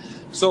at?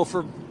 So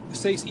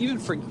even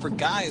for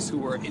guys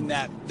who are in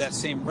that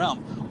same realm,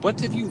 what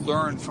have you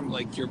learned from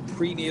like your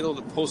prenatal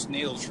to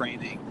postnatal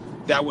training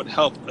that would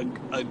help a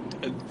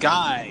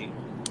guy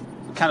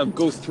kind of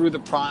go through the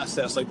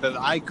process like that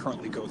I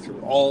currently go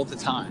through all the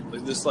time?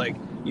 Like this, like,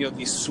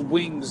 these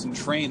swings in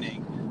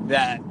training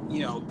that,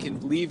 can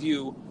leave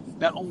you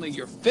not only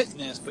your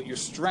fitness, but your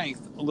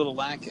strength a little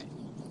lacking.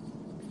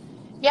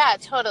 Yeah,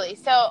 totally.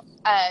 So,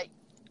 I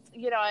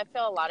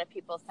feel a lot of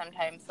people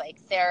sometimes like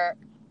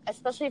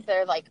especially if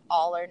they're like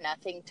all or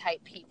nothing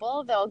type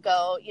people, they'll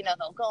go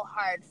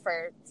hard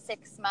for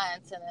 6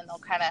 months and then they'll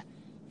kind of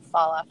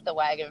fall off the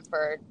wagon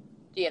for,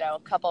 a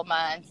couple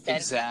months. And,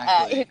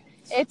 exactly.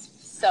 It's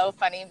so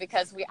funny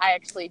because I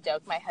actually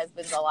joke, my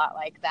husband's a lot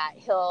like that.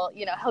 He'll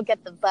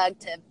get the bug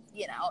to,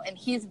 and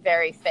he's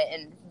very fit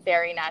and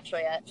very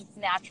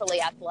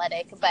naturally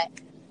athletic, but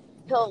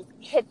he'll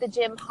hit the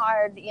gym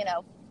hard,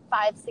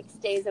 5-6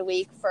 days a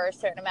week for a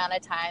certain amount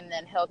of time.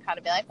 Then he'll kind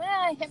of be like,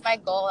 I hit my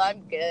goal,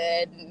 I'm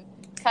good. And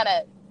kind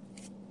of,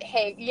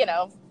 hey,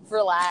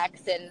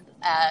 relax and,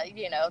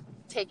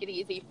 take it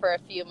easy for a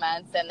few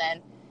months. And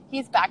then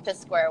he's back to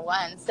square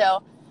one.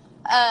 So,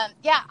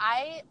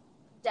 I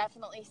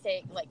definitely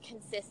say like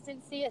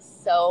consistency is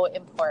so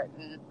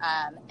important.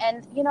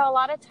 And, a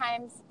lot of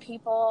times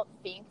people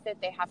think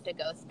that they have to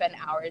go spend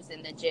hours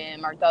in the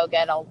gym or go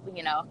get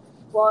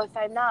well, if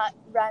I'm not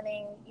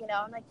running,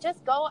 I'm like,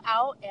 just go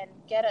out and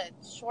get a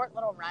short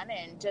little run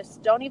in.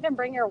 Just don't even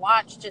bring your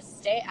watch. Just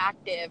stay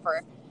active.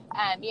 Or,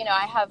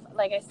 I have,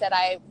 like I said,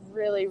 I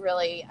really,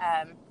 really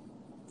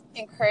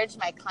encourage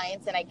my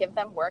clients and I give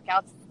them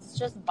workouts. It's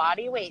just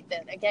body weight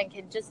that, again,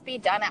 can just be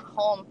done at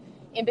home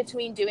in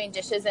between doing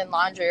dishes and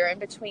laundry or in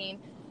between,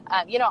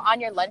 on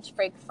your lunch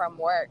break from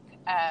work.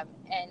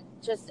 And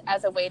just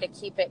as a way to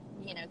keep it,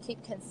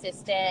 keep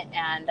consistent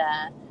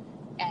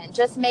and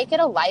just make it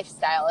a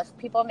lifestyle. If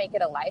people make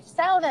it a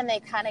lifestyle, then they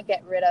kind of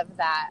get rid of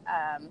that,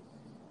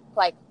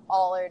 like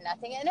all or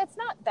nothing. And it's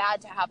not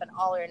bad to have an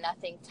all or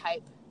nothing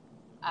type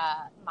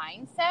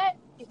mindset,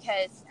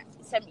 because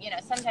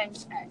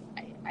sometimes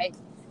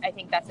I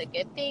think that's a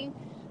good thing.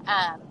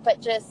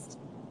 But just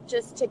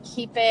to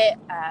keep it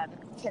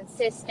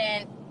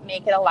consistent,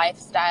 make it a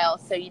lifestyle,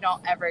 so you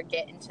don't ever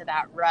get into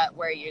that rut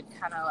where you're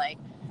kind of like,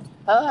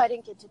 oh, I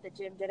didn't get to the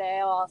gym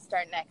today. Oh, I'll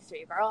start next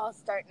week, or I'll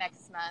start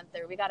next month,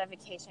 or we got a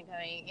vacation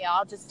coming.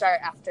 I'll just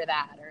start after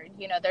that. Or,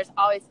 there's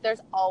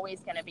always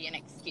going to be an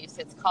excuse.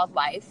 It's called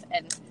life,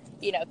 and,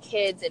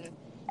 kids and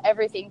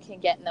everything can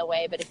get in the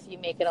way. But if you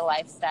make it a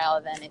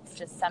lifestyle, then it's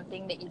just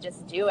something that you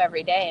just do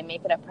every day and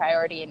make it a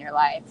priority in your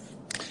life.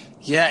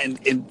 Yeah.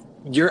 And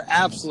you're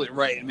absolutely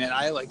right, man.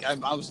 I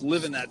was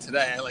living that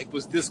today. I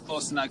was this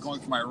close to not going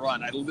for my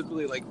run. I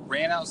literally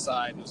ran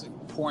outside. It was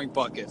pouring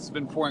buckets. It's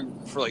been pouring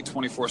for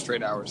 24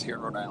 straight hours here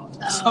in Rhode Island.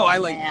 Oh, so I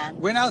man.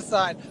 went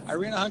outside. I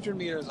ran 100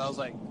 meters. I was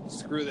like,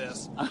 screw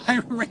this.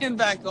 I ran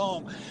back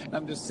home, and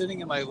I'm just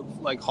sitting in my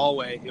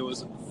hallway. It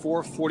was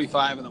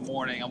 4:45 in the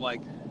morning. I'm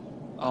like,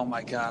 oh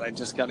my God, I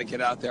just got to get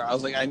out there. I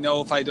was like, I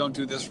know if I don't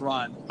do this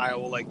run, I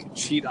will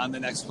cheat on the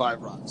next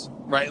 5 runs,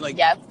 right?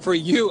 Yep. For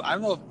you, I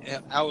don't know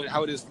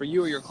how it is for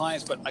you or your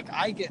clients, but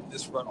I get in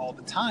this rut all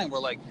the time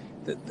where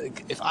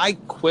if I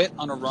quit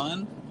on a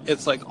run,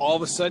 it's all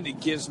of a sudden it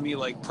gives me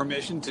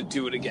permission to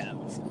do it again.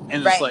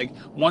 And right.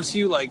 It's once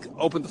you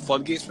open the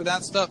floodgates for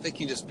that stuff, it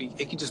can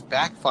just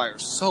backfire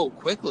so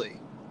quickly.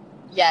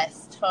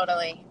 Yes,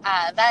 totally.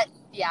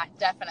 Yeah,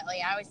 definitely.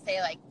 I always say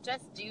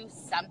just do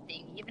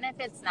something, even if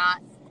it's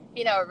not,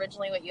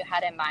 originally what you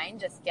had in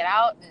mind. Just get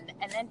out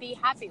and then be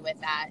happy with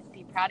that.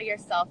 Be proud of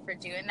yourself for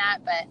doing that.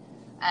 But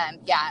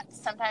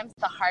sometimes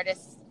the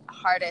hardest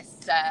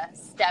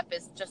step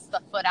is just the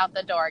foot out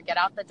the door. Get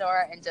out the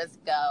door and just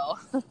go.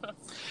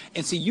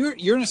 And see,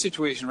 you're in a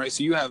situation, right?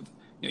 So you have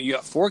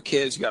 4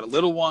 kids. You got a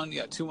little one. You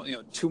got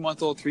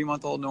 2-month-old,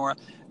 3-month-old Nora,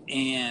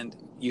 and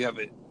you have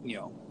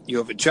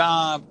a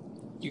job.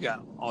 You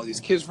got all these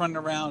kids running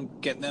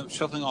around, getting them,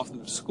 shuffling off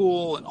them to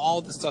school, and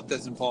all the stuff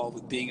that's involved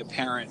with being a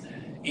parent.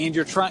 And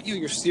you're trying,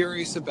 you're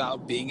serious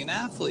about being an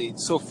athlete.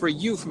 So for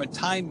you, from a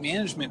time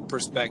management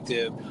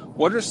perspective,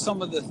 what are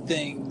some of the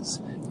things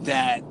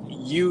that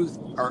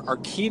you are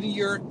key to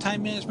your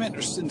time management,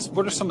 or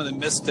what are some of the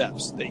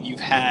missteps that you've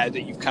had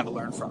that you've kind of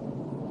learned from?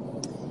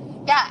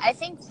 Yeah, I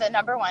think the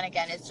number one,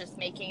 again, is just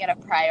making it a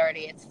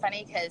priority. It's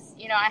funny because,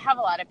 I have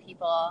a lot of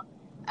people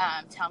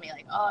tell me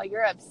oh,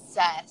 you're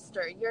obsessed,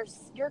 or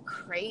you're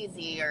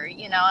crazy, or,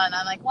 and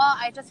I'm like, well,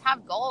 I just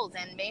have goals,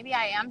 and maybe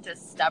I am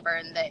just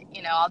stubborn that,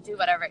 I'll do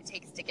whatever it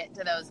takes to get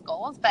to those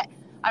goals, but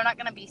I'm not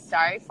going to be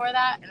sorry for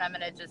that. And I'm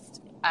going to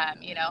just,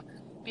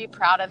 be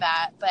proud of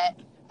that. But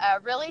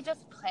really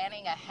just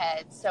planning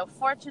ahead. So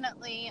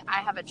fortunately,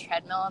 I have a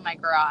treadmill in my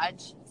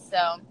garage.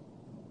 So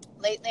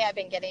lately I've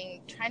been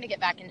trying to get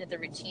back into the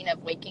routine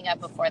of waking up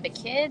before the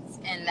kids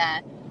and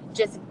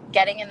just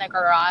getting in the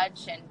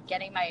garage and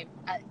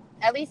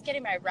at least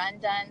getting my run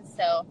done.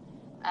 So,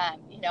 I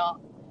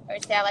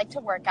would say I like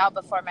to work out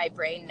before my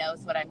brain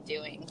knows what I'm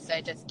doing. So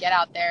I just get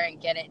out there and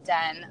get it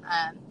done.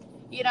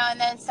 And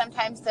then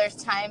sometimes there's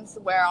times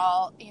where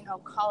I'll,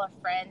 call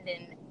a friend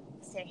and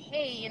say,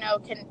 hey,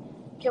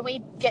 can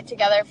we get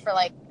together for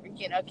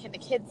can the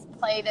kids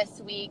play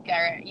this week,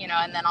 or,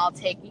 and then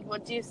we'll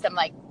do some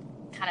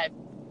kind of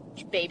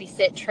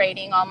babysit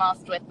training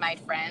almost with my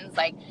friends,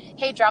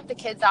 hey, drop the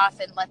kids off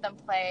and let them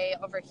play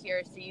over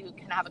here so you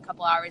can have a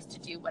couple hours to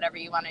do whatever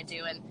you want to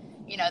do. And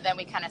then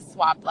we kind of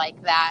swap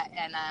like that.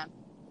 And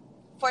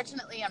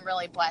fortunately, I'm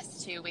really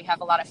blessed too. We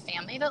have a lot of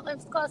family that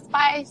lives close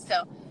by,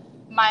 so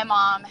my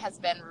mom has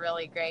been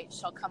really great.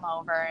 She'll come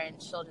over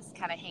and she'll just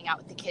kind of hang out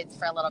with the kids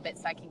for a little bit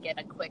so I can get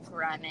a quick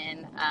run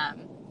in.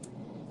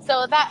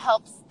 So that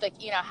helps,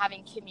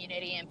 having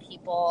community and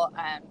people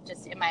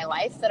just in my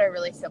life that are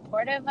really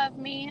supportive of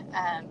me.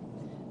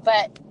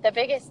 But the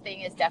biggest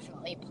thing is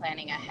definitely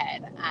planning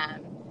ahead.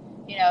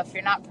 If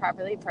you're not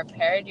properly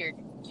prepared, you're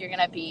going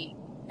to be,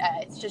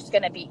 it's just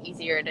going to be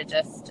easier to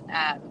just,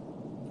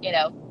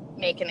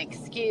 make an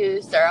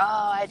excuse, or,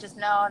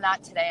 no,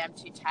 not today, I'm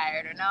too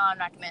tired, or no,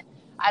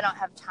 I don't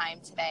have time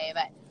today.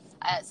 But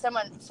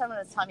someone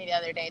was telling me the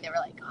other day, they were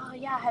like, oh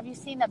yeah, have you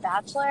seen The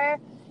Bachelor?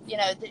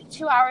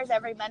 2 hours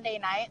every Monday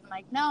night. I'm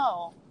like,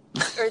 no.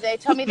 Or they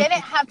told me they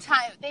didn't have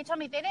time. They told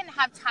me they didn't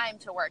have time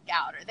to work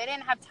out, or they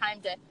didn't have time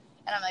to.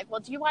 And I'm like,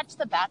 well, do you watch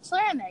The Bachelor?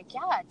 And they're like,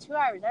 yeah, 2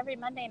 hours every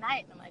Monday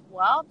night. And I'm like,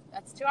 well,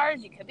 that's 2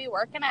 hours you could be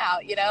working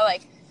out,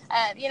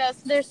 so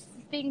there's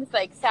things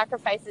like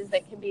sacrifices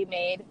that can be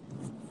made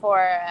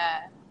for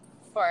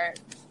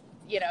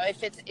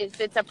if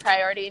it's a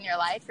priority in your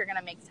life, you're going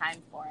to make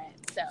time for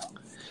it. So.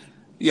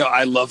 Yeah,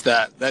 I love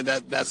that.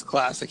 That's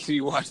classic.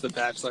 You watch The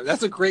Bachelor.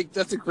 That's a great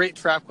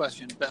trap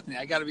question, Bethany.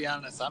 I got to be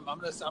honest. I'm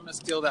gonna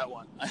steal that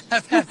one.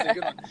 That's a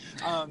good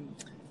one.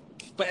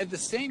 But at the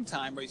same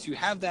time, right? So you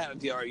have that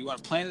idea. You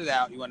want to plan it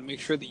out. You want to make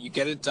sure that you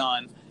get it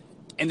done.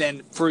 And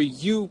then for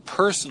you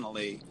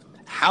personally,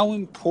 how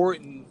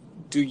important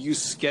do you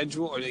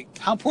schedule, or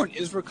how important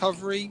is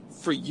recovery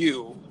for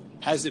you?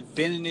 Has it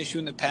been an issue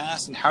in the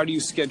past, and how do you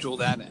schedule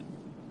that in?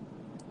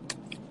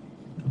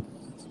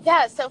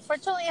 Yeah, so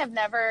fortunately I've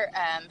never,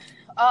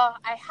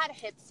 I had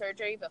hip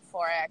surgery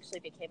before I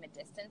actually became a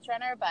distance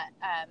runner,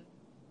 but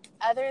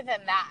other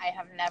than that, I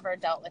have never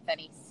dealt with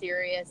any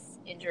serious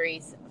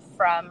injuries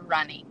from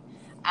running.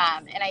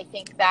 And I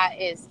think that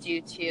is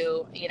due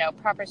to,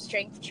 proper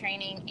strength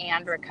training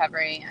and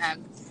recovery.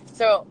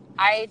 So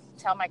I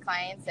tell my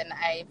clients, and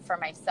I, for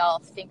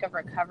myself, think of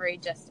recovery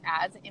just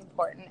as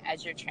important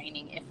as your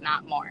training, if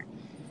not more.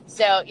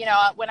 So,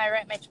 when I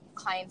write my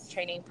clients'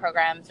 training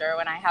programs, or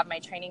when I have my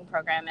training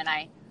program and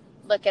I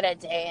look at a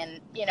day, and,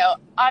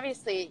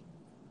 obviously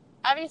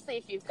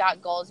if you've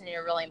got goals and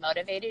you're really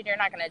motivated, you're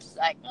not going to just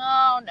like,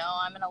 oh no,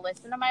 I'm going to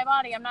listen to my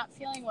body, I'm not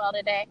feeling well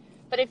today.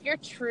 But if you're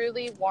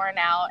truly worn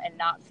out and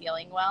not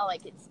feeling well,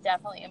 like, it's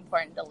definitely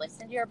important to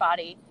listen to your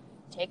body,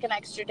 take an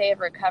extra day of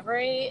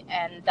recovery,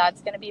 and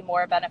that's going to be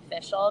more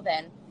beneficial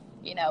than,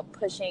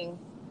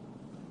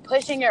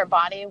 pushing your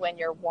body when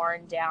you're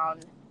worn down,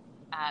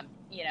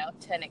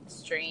 to an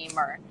extreme,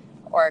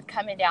 or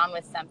coming down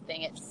with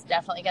something. It's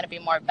definitely going to be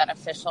more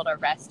beneficial to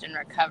rest and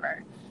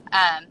recover.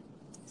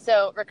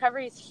 So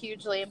recovery is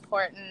hugely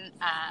important.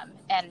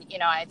 And,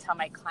 I tell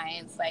my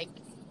clients, like,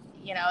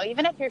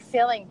 even if you're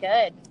feeling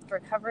good,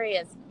 recovery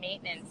is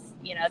maintenance.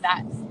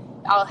 That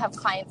I'll have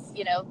clients,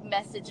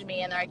 message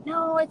me and they're like,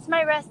 no, it's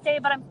my rest day,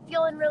 but I'm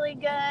feeling really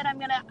good.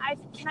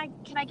 Can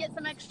I get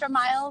some extra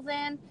miles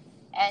in?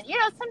 And,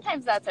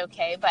 sometimes that's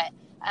okay. But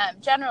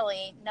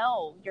generally,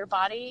 no, your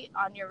body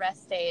on your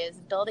rest day is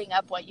building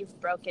up what you've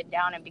broken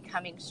down and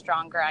becoming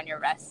stronger on your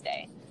rest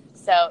day.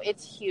 So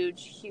it's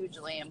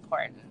hugely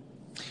important.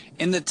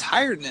 And the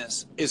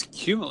tiredness is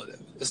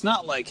cumulative. It's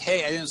not like,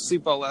 hey, I didn't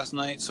sleep well last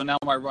night, so now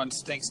my run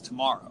stinks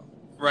tomorrow,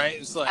 right?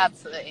 It's like,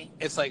 absolutely.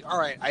 It's like, all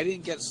right, I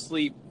didn't get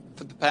sleep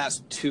for the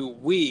past 2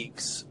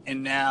 weeks,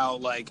 and now,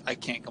 like, I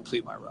can't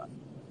complete my run,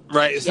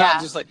 right? It's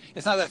not just like,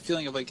 it's not that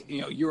feeling of like,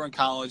 you were in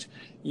college,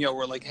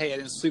 where like, hey, I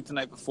didn't sleep the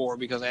night before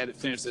because I had to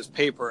finish this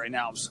paper, and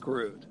now I'm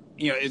screwed.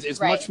 It's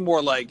right. Much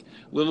more like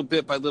little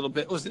bit by little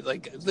bit. What was it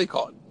like? They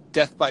call it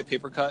death by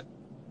paper cut.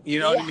 You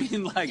know what I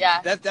mean? Like,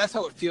 that's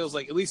how it feels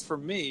like, at least for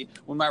me,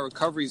 when my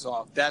recovery's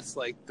off. That's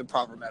like the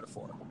proper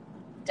metaphor.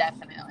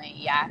 Definitely.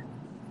 Yeah.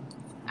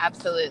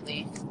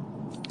 Absolutely.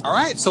 All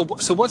right. So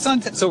what's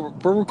on? So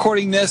we're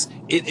recording this.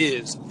 It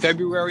is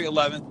February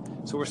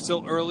 11th. So we're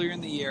still earlier in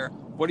the year.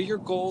 What are your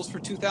goals for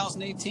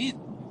 2018?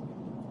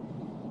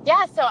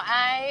 Yeah. So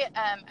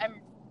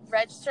I'm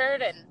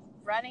registered and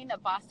running a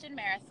Boston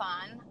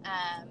Marathon.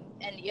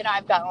 And,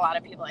 I've gotten a lot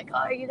of people like,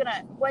 oh,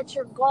 what's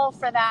your goal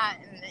for that?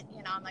 And,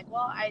 I'm like,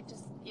 well, I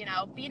just,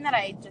 being that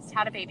I just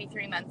had a baby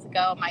 3 months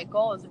ago, my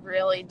goal is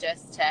really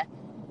just to,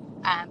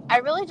 I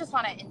really just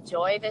want to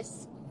enjoy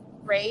this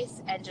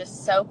race and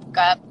just soak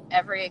up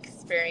every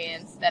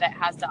experience that it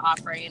has to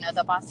offer.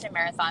 The Boston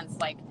Marathon's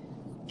like,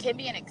 can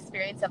be an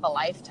experience of a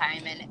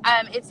lifetime. And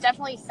it's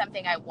definitely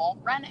something I won't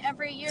run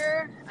every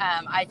year.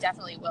 I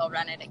definitely will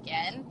run it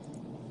again.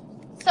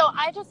 So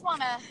I just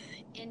want to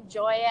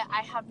enjoy it.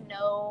 I have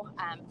no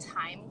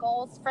time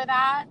goals for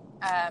that,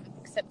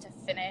 except to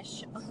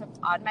finish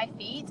on my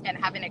feet and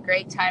having a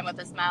great time with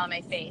a smile on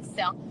my face.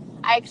 So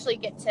I actually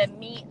get to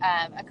meet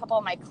a couple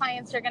of my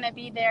clients are going to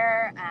be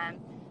there.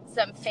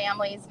 Some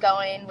families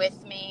going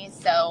with me.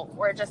 So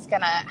we're just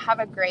going to have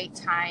a great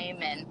time.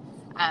 And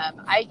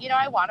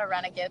I want to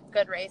run a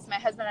good race. My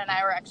husband and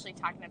I were actually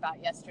talking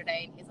about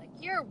yesterday, and he's like,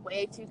 you're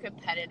way too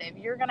competitive.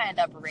 You're going to end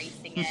up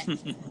racing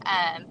it.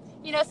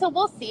 So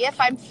we'll see. If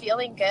I'm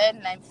feeling good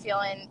and I'm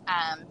feeling,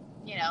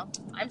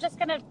 I'm just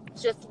going to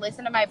just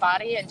listen to my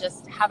body and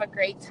just have a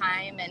great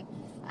time. And,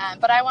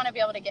 but I want to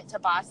be able to get to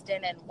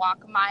Boston and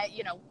walk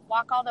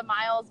all the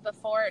miles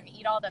before and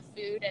eat all the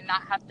food and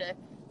not have to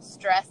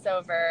stress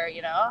over,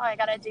 I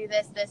got to do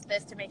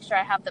this to make sure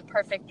I have the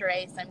perfect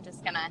race.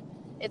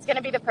 It's going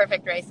to be the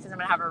perfect race because I'm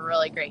going to have a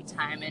really great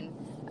time,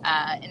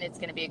 and it's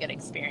going to be a good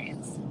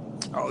experience.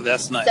 Oh,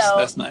 that's nice. So,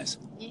 that's nice.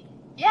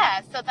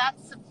 Yeah. So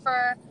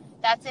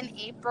that's in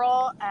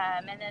April.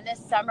 And then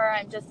this summer,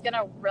 I'm just going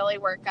to really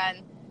work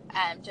on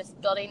just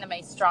building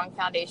my strong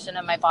foundation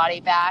of my body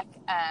back.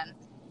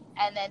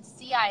 And then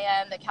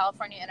CIM, the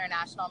California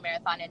International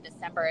Marathon in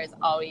December, is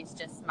always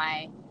just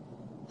my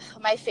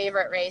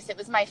favorite race. It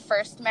was my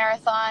first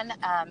marathon,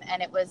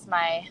 and it was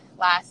my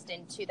last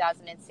in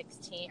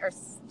 2016 or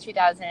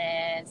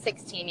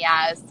 2016.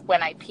 Yeah, is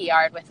when I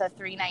PR'd with a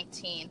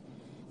 3:19.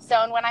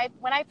 So when I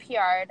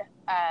PR'd,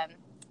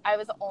 I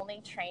was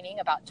only training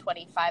about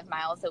 25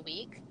 miles a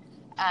week.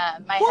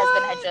 My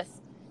husband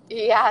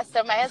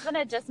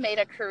had just made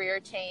a career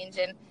change,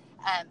 and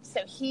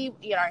so he,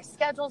 our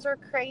schedules were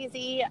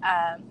crazy.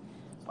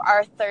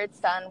 Our third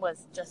son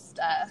was just,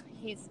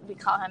 we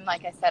call him,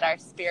 like I said, our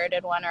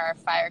spirited one, or our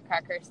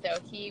firecracker. So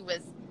he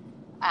was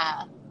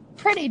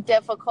pretty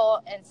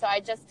difficult. And so I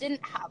just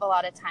didn't have a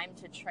lot of time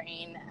to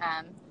train.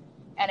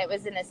 And it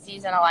was in a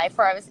season of life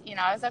where I was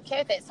okay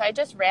with it. So I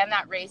just ran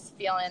that race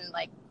feeling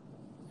like,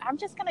 I'm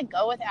just going to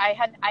go with it.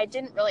 I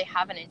didn't really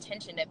have an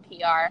intention to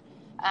PR.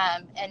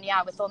 And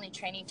with only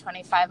training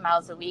 25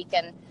 miles a week.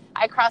 And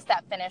I crossed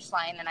that finish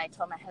line and I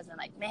told my husband,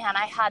 like, man,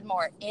 I had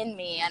more in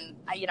me. And,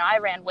 I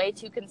ran way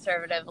too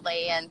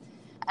conservatively. And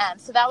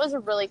so that was a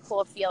really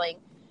cool feeling.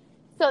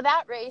 So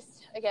that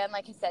race, again,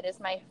 like I said, is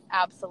my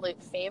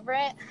absolute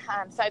favorite.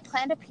 So I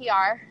planned a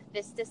PR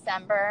this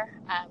December.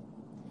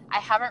 I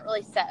haven't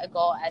really set a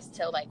goal as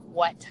to like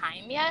what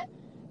time yet.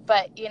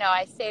 But,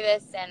 I say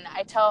this and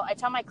I tell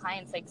my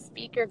clients, like,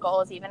 speak your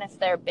goals, even if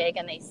they're big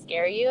and they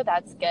scare you,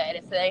 that's good.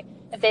 If they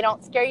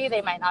don't scare you,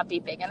 they might not be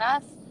big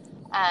enough.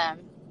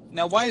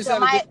 Now, why is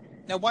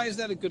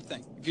that a good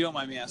thing, if you don't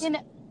mind me asking?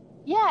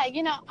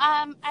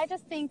 I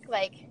just think,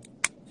 like,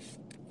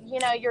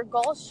 your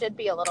goals should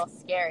be a little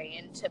scary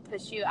and to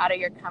push you out of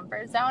your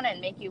comfort zone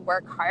and make you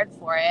work hard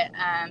for it.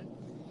 And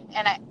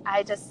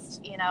I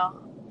just,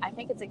 I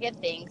think it's a good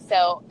thing.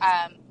 So,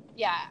 I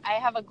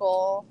have a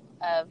goal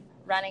of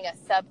running a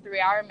sub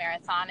 3-hour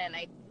marathon, and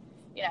I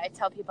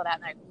tell people that,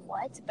 and they're like,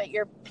 what? But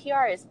your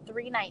PR is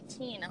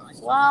 3:19. I'm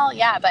like, well,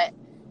 yeah, but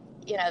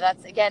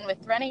that's, again,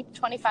 with running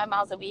 25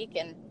 miles a week,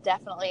 and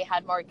definitely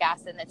had more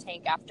gas in the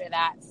tank after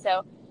that.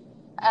 So,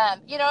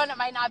 and it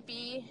might not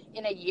be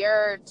in a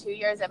year or 2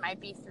 years, it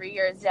might be 3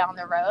 years down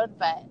the road,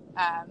 but,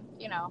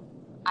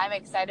 I'm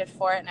excited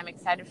for it, and I'm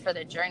excited for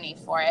the journey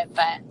for it.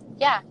 But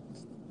yeah.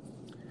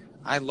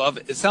 I love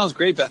it. It sounds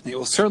great, Bethany.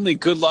 Well, certainly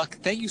good luck.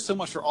 Thank you so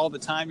much for all the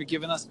time you're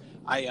giving us.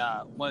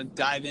 I want to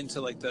dive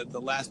into like the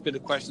last bit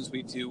of questions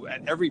we do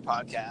at every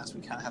podcast.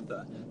 We kind of have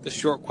the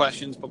short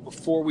questions, but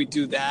before we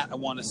do that, I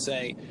want to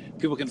say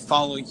people can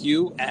follow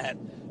you at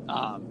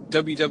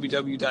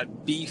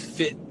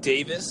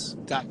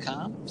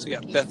www.bfitdavis.com. So you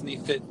got Bethany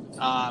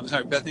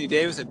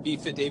Davis at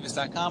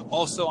bfitdavis.com.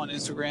 Also on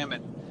Instagram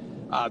at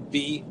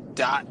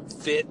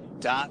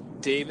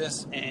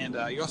b.fit.davis. And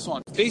you're also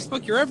on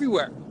Facebook. You're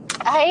everywhere.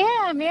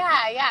 I am,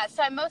 yeah.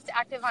 So I'm most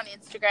active on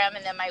Instagram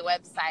and then my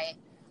website.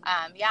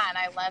 And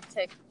I love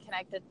to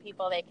connect with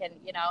people. They can,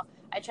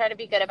 I try to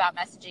be good about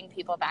messaging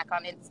people back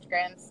on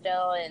Instagram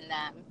still, and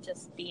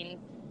just being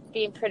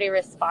pretty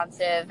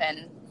responsive.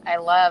 And I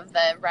love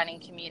the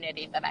running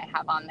community that I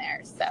have on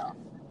there. So.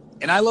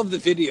 And I love the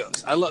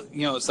videos. I love,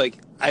 it's like,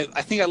 I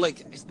think I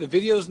like the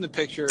videos and the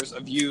pictures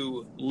of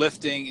you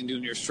lifting and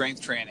doing your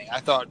strength training. I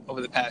thought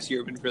over the past year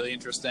have been really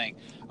interesting.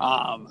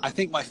 I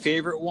think my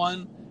favorite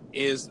one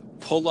is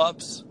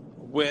pull-ups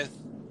with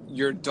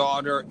your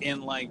daughter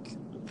in like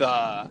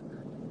the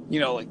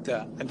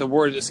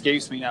word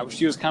escapes me now, but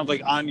she was kind of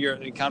like on your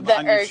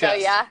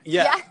chest.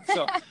 Yeah.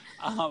 So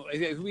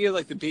we had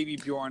like the baby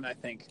Bjorn, I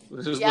think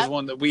this was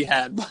one that we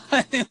had,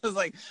 but it was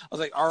like, I was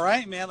like, all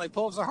right, man, like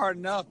pull-ups are hard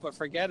enough, but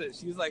forget it.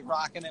 She's like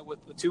rocking it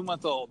with the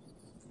 2-month-old.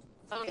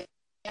 Okay.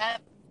 Yeah.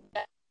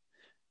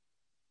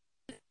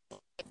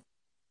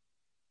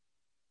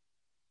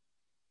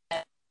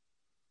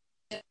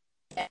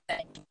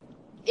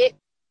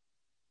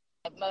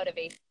 It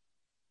motivates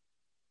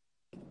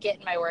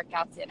getting my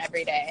workouts in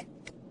every day.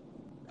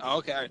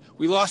 Okay, all right.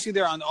 We lost you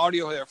there on the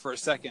audio there for a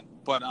second,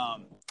 but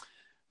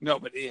no,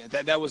 but yeah,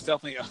 that was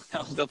definitely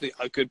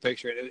a good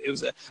picture. It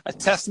was a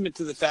testament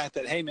to the fact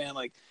that, hey man,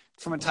 like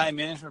from a time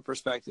management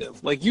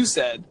perspective, like you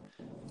said,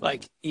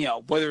 like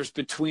whether it's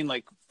between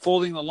like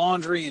folding the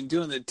laundry and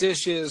doing the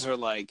dishes, or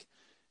like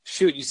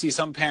shoot, you see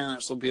some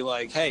parents will be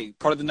like, hey,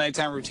 part of the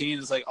nighttime routine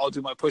is like, I'll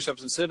do my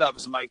push-ups and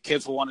sit-ups, and my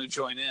kids will want to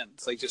join in.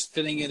 It's like just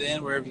fitting it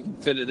in wherever you can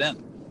fit it in.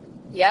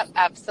 Yep,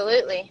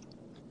 absolutely.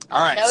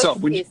 All right, no so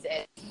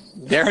excuses.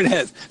 There it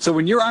is. So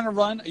when you're on a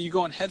run, are you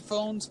going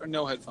headphones or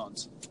no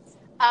headphones?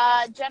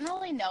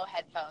 Generally no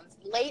headphones.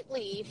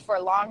 Lately, for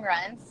long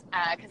runs,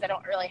 because I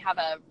don't really have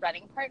a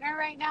running partner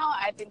right now,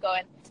 I've been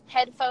going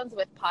headphones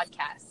with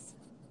podcasts.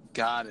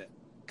 Got it.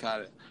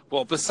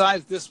 Well,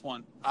 besides this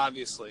one,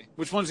 obviously,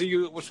 which ones are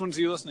you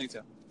listening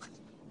to?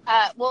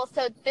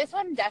 So this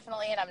one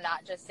definitely, and I'm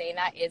not just saying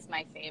that, is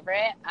my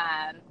favorite.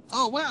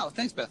 Oh wow,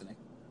 thanks, Bethany.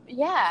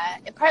 Yeah,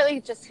 partly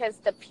just because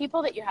the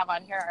people that you have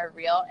on here are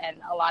real, and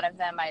a lot of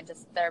them,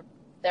 they're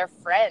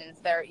friends.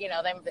 They're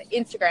they're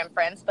Instagram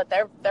friends, but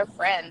they're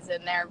friends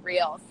and they're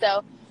real.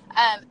 So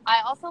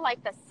I also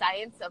like the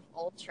Science of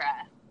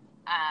Ultra.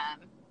 I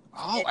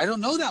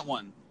don't know that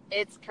one.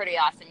 It's pretty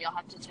awesome. You'll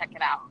have to check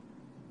it out.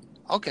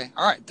 Okay.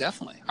 All right.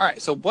 Definitely. All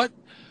right. So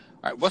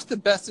what's the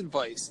best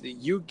advice that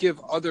you give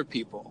other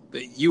people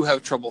that you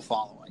have trouble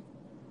following?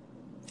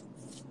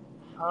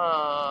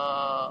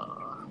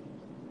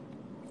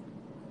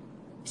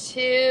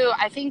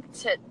 I think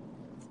to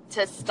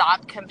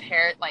stop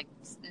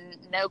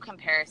no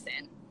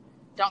comparison.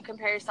 Don't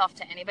compare yourself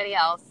to anybody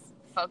else.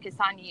 Focus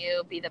on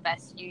you. Be the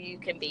best you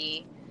can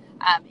be.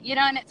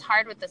 And it's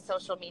hard with the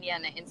social media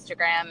and the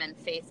Instagram and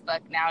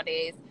Facebook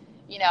nowadays.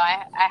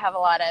 I have a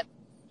lot of,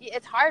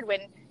 it's hard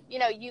when,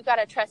 you got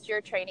to trust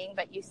your training,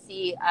 but you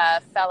see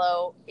a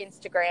fellow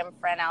Instagram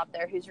friend out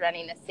there who's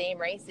running the same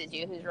race as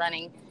you, who's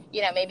running,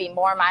 maybe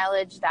more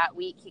mileage that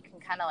week. You can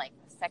kind of like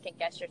second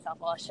guess yourself.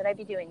 Well, should I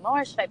be doing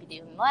more? Should I be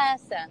doing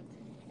less?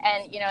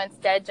 And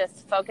instead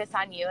just focus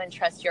on you and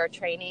trust your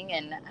training,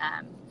 and,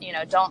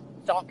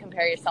 don't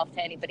compare yourself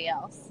to anybody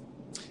else.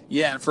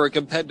 Yeah. And for a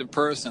competitive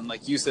person,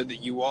 like you said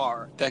that you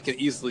are, that could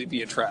easily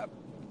be a trap.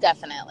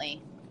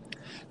 Definitely.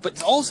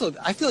 But also,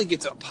 I feel like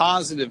it's a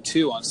positive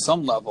too on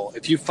some level.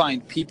 If you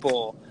find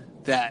people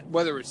that,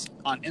 whether it's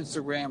on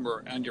Instagram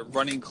or on your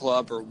running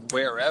club or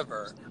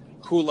wherever,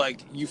 who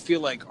like you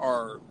feel like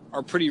are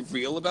pretty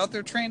real about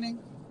their training,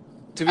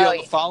 to be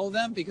able to follow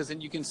them, because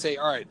then you can say,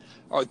 all right,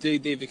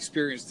 they've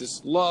experienced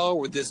this low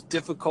or this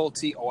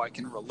difficulty. Oh, I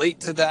can relate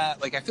to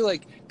that. Like, I feel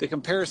like the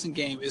comparison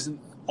game isn't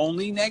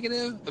only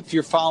negative if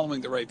you're following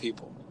the right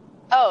people.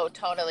 Oh,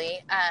 totally.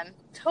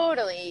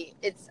 Totally.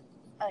 It's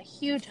a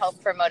huge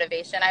help for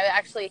motivation. I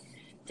actually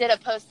did a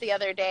post the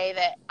other day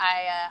that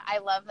I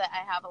love that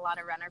I have a lot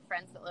of runner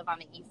friends that live on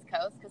the East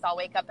Coast, because I'll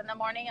wake up in the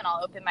morning and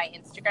I'll open my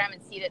Instagram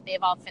and see that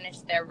they've all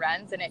finished their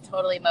runs, and it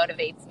totally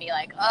motivates me.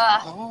 Like,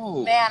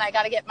 man, I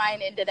got to get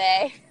mine in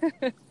today.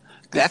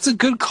 That's a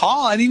good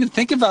call. I didn't even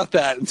think about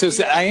that. So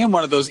I am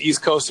one of those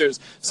East Coasters.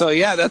 So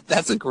yeah,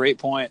 that's a great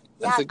point.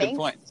 That's a good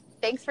point.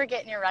 Thanks for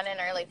getting your run in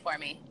early for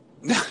me.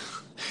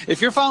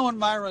 If you're following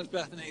my runs,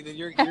 Bethany, then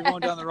you're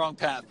going down the wrong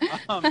path.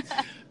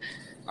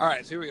 All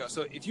right, so here we go.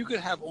 So if you could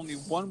have only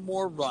one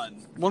more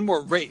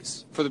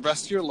race for the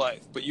rest of your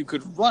life, but you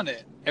could run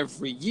it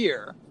every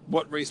year,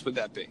 what race would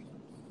that be?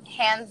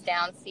 Hands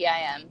down,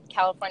 CIM,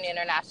 California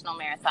International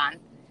Marathon.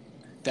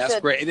 That's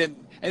great. And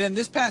then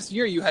this past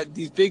year, you had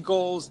these big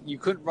goals. You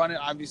couldn't run it,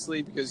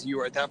 obviously, because you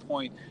were at that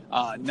point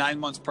 9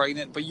 months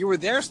pregnant, but you were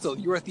there still.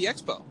 You were at the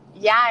expo.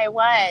 Yeah, I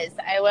was.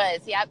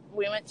 Yep,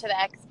 we went to the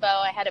expo.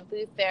 I had a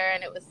booth there,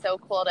 and it was so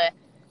cool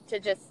to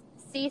just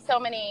see so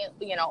many,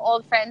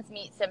 old friends,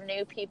 meet some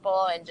new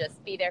people, and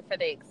just be there for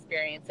the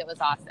experience. It was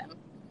awesome.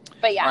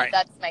 But yeah,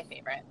 That's my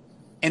favorite.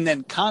 And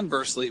then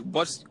conversely,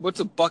 what's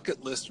a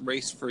bucket list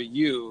race for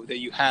you that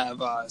you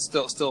have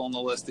still on the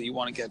list that you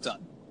want to get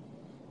done?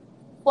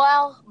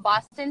 Well,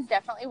 Boston's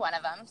definitely one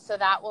of them, so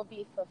that will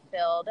be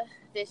fulfilled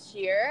this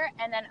year.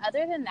 And then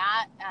other than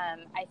that,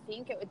 I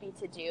think it would be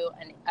to do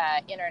an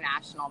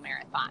international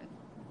marathon.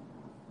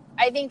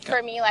 I think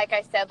for me, like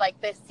I said, like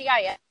the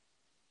CIS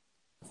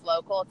is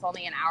local. It's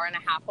only an hour and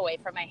a half away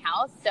from my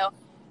house, so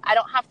I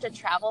don't have to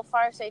travel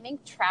far. So I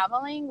think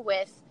traveling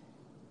with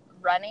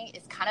running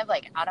is kind of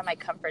like out of my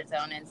comfort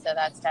zone, and so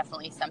that's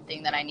definitely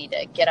something that I need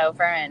to get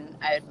over, and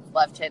I would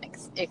love to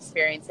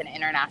experience an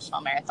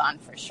international marathon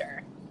for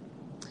sure.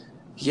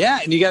 Yeah,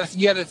 and you got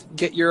to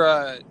get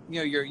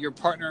your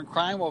partner in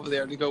crime over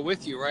there to go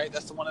with you, right?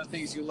 That's one of the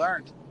things you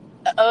learned.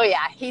 Oh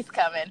yeah, he's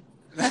coming.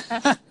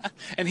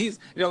 And he's,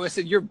 I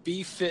said you're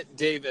B Fit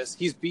Davis.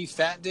 He's B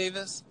Fat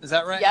Davis. Is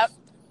that right?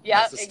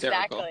 Yep,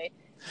 exactly.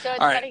 So it's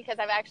funny because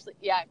I've actually,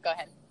 go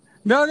ahead.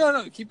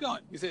 No, keep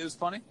going. You say it was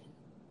funny?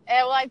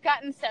 Well, I've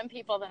gotten some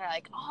people that are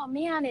like, "Oh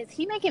man, is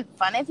he making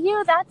fun of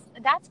you?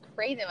 That's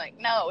crazy." I'm like,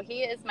 no,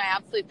 he is my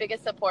absolute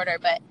biggest supporter.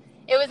 But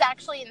it was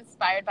actually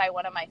inspired by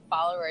one of my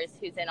followers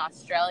who's in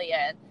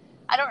Australia.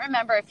 I don't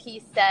remember if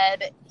he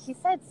said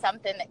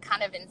something that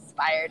kind of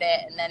inspired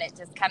it, and then it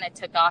just kind of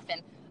took off.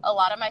 And a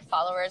lot of my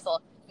followers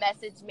will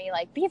message me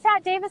like, "B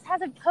Fat Davis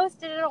hasn't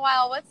posted in a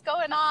while. What's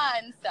going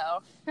on?"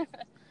 So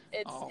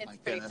it's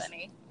pretty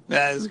funny.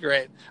 That is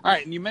great. All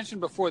right, and you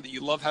mentioned before that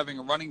you love having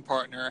a running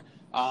partner.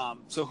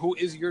 So who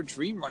is your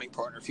dream running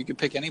partner, if you could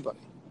pick anybody?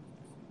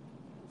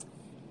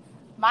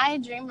 My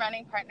dream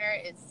running partner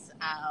is,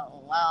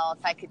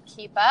 if I could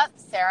keep up,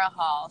 Sarah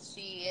Hall.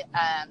 She,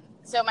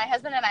 so my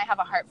husband and I have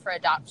a heart for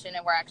adoption,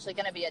 and we're actually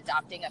going to be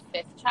adopting a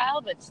 5th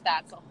child, which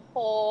that's a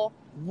whole.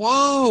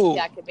 Whoa.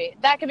 That could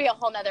be a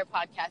whole nother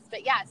podcast.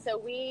 But yeah, so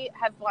we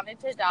have wanted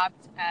to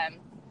adopt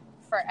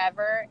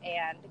forever,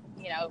 and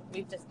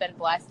we've just been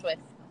blessed with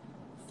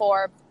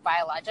 4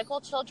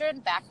 biological children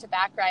back to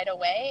back right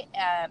away.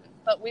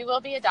 But we will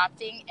be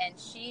adopting, and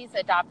she's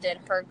adopted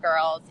her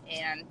girls,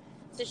 and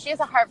so she has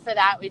a heart for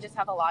that. We just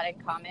have a lot in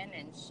common,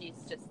 and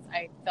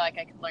I feel like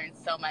I could learn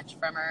so much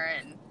from her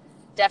and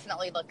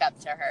definitely look up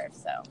to her.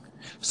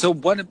 So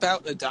what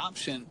about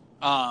adoption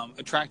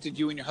attracted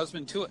you and your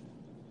husband to it?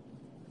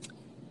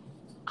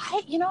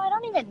 I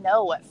don't even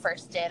know what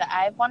first did.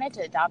 I've wanted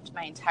to adopt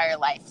my entire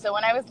life. So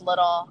when I was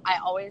little, I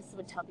always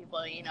would tell people,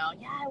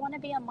 I want to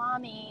be a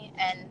mommy.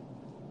 And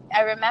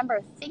I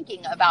remember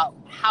thinking about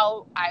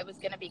how I was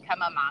going to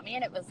become a mommy.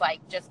 And it was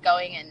like just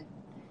going and,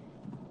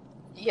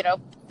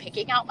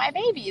 picking out my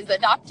babies,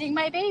 adopting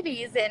my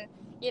babies. And,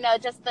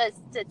 just the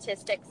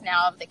statistics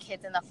now of the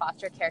kids in the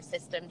foster care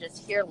system,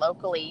 just here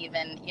locally,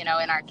 even, in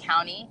our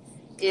county,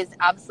 is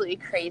absolutely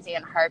crazy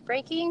and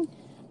heartbreaking.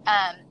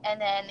 And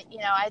then,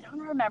 I don't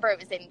remember, it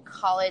was in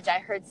college, I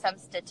heard some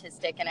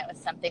statistic, and it was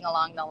something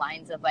along the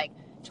lines of like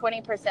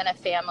 20% of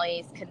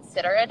families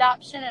consider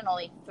adoption, and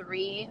only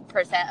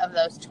 3% of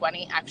those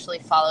 20 actually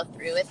follow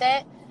through with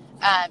it.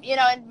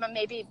 And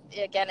maybe,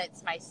 again,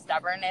 it's my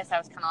stubbornness. I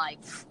was kind of like,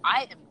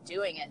 I am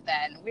doing it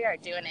then. We are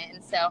doing it.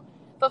 And so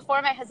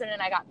before my husband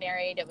and I got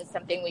married, it was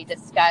something we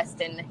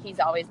discussed, and he's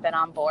always been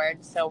on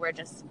board. So we're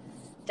just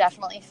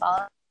definitely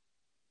following.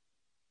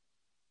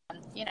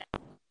 It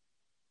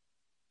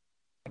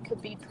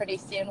could be pretty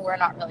soon. We're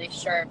not really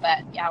sure, but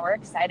yeah, we're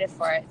excited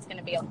for it. It's going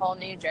to be a whole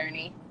new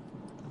journey.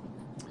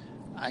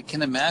 I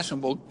can imagine.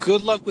 Well,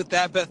 good luck with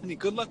that, Bethany.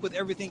 Good luck with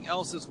everything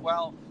else as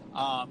well.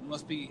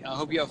 Must be. I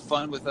hope you have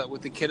fun with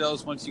the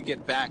kiddos once you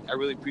get back. I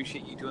really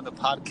appreciate you doing the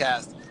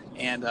podcast,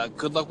 and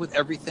good luck with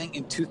everything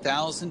in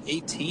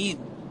 2018.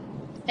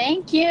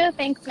 Thank you.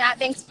 Thanks, Matt.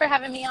 Thanks for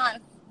having me on.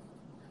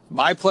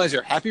 My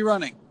pleasure. Happy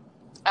running.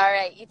 All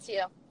right. You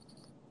too.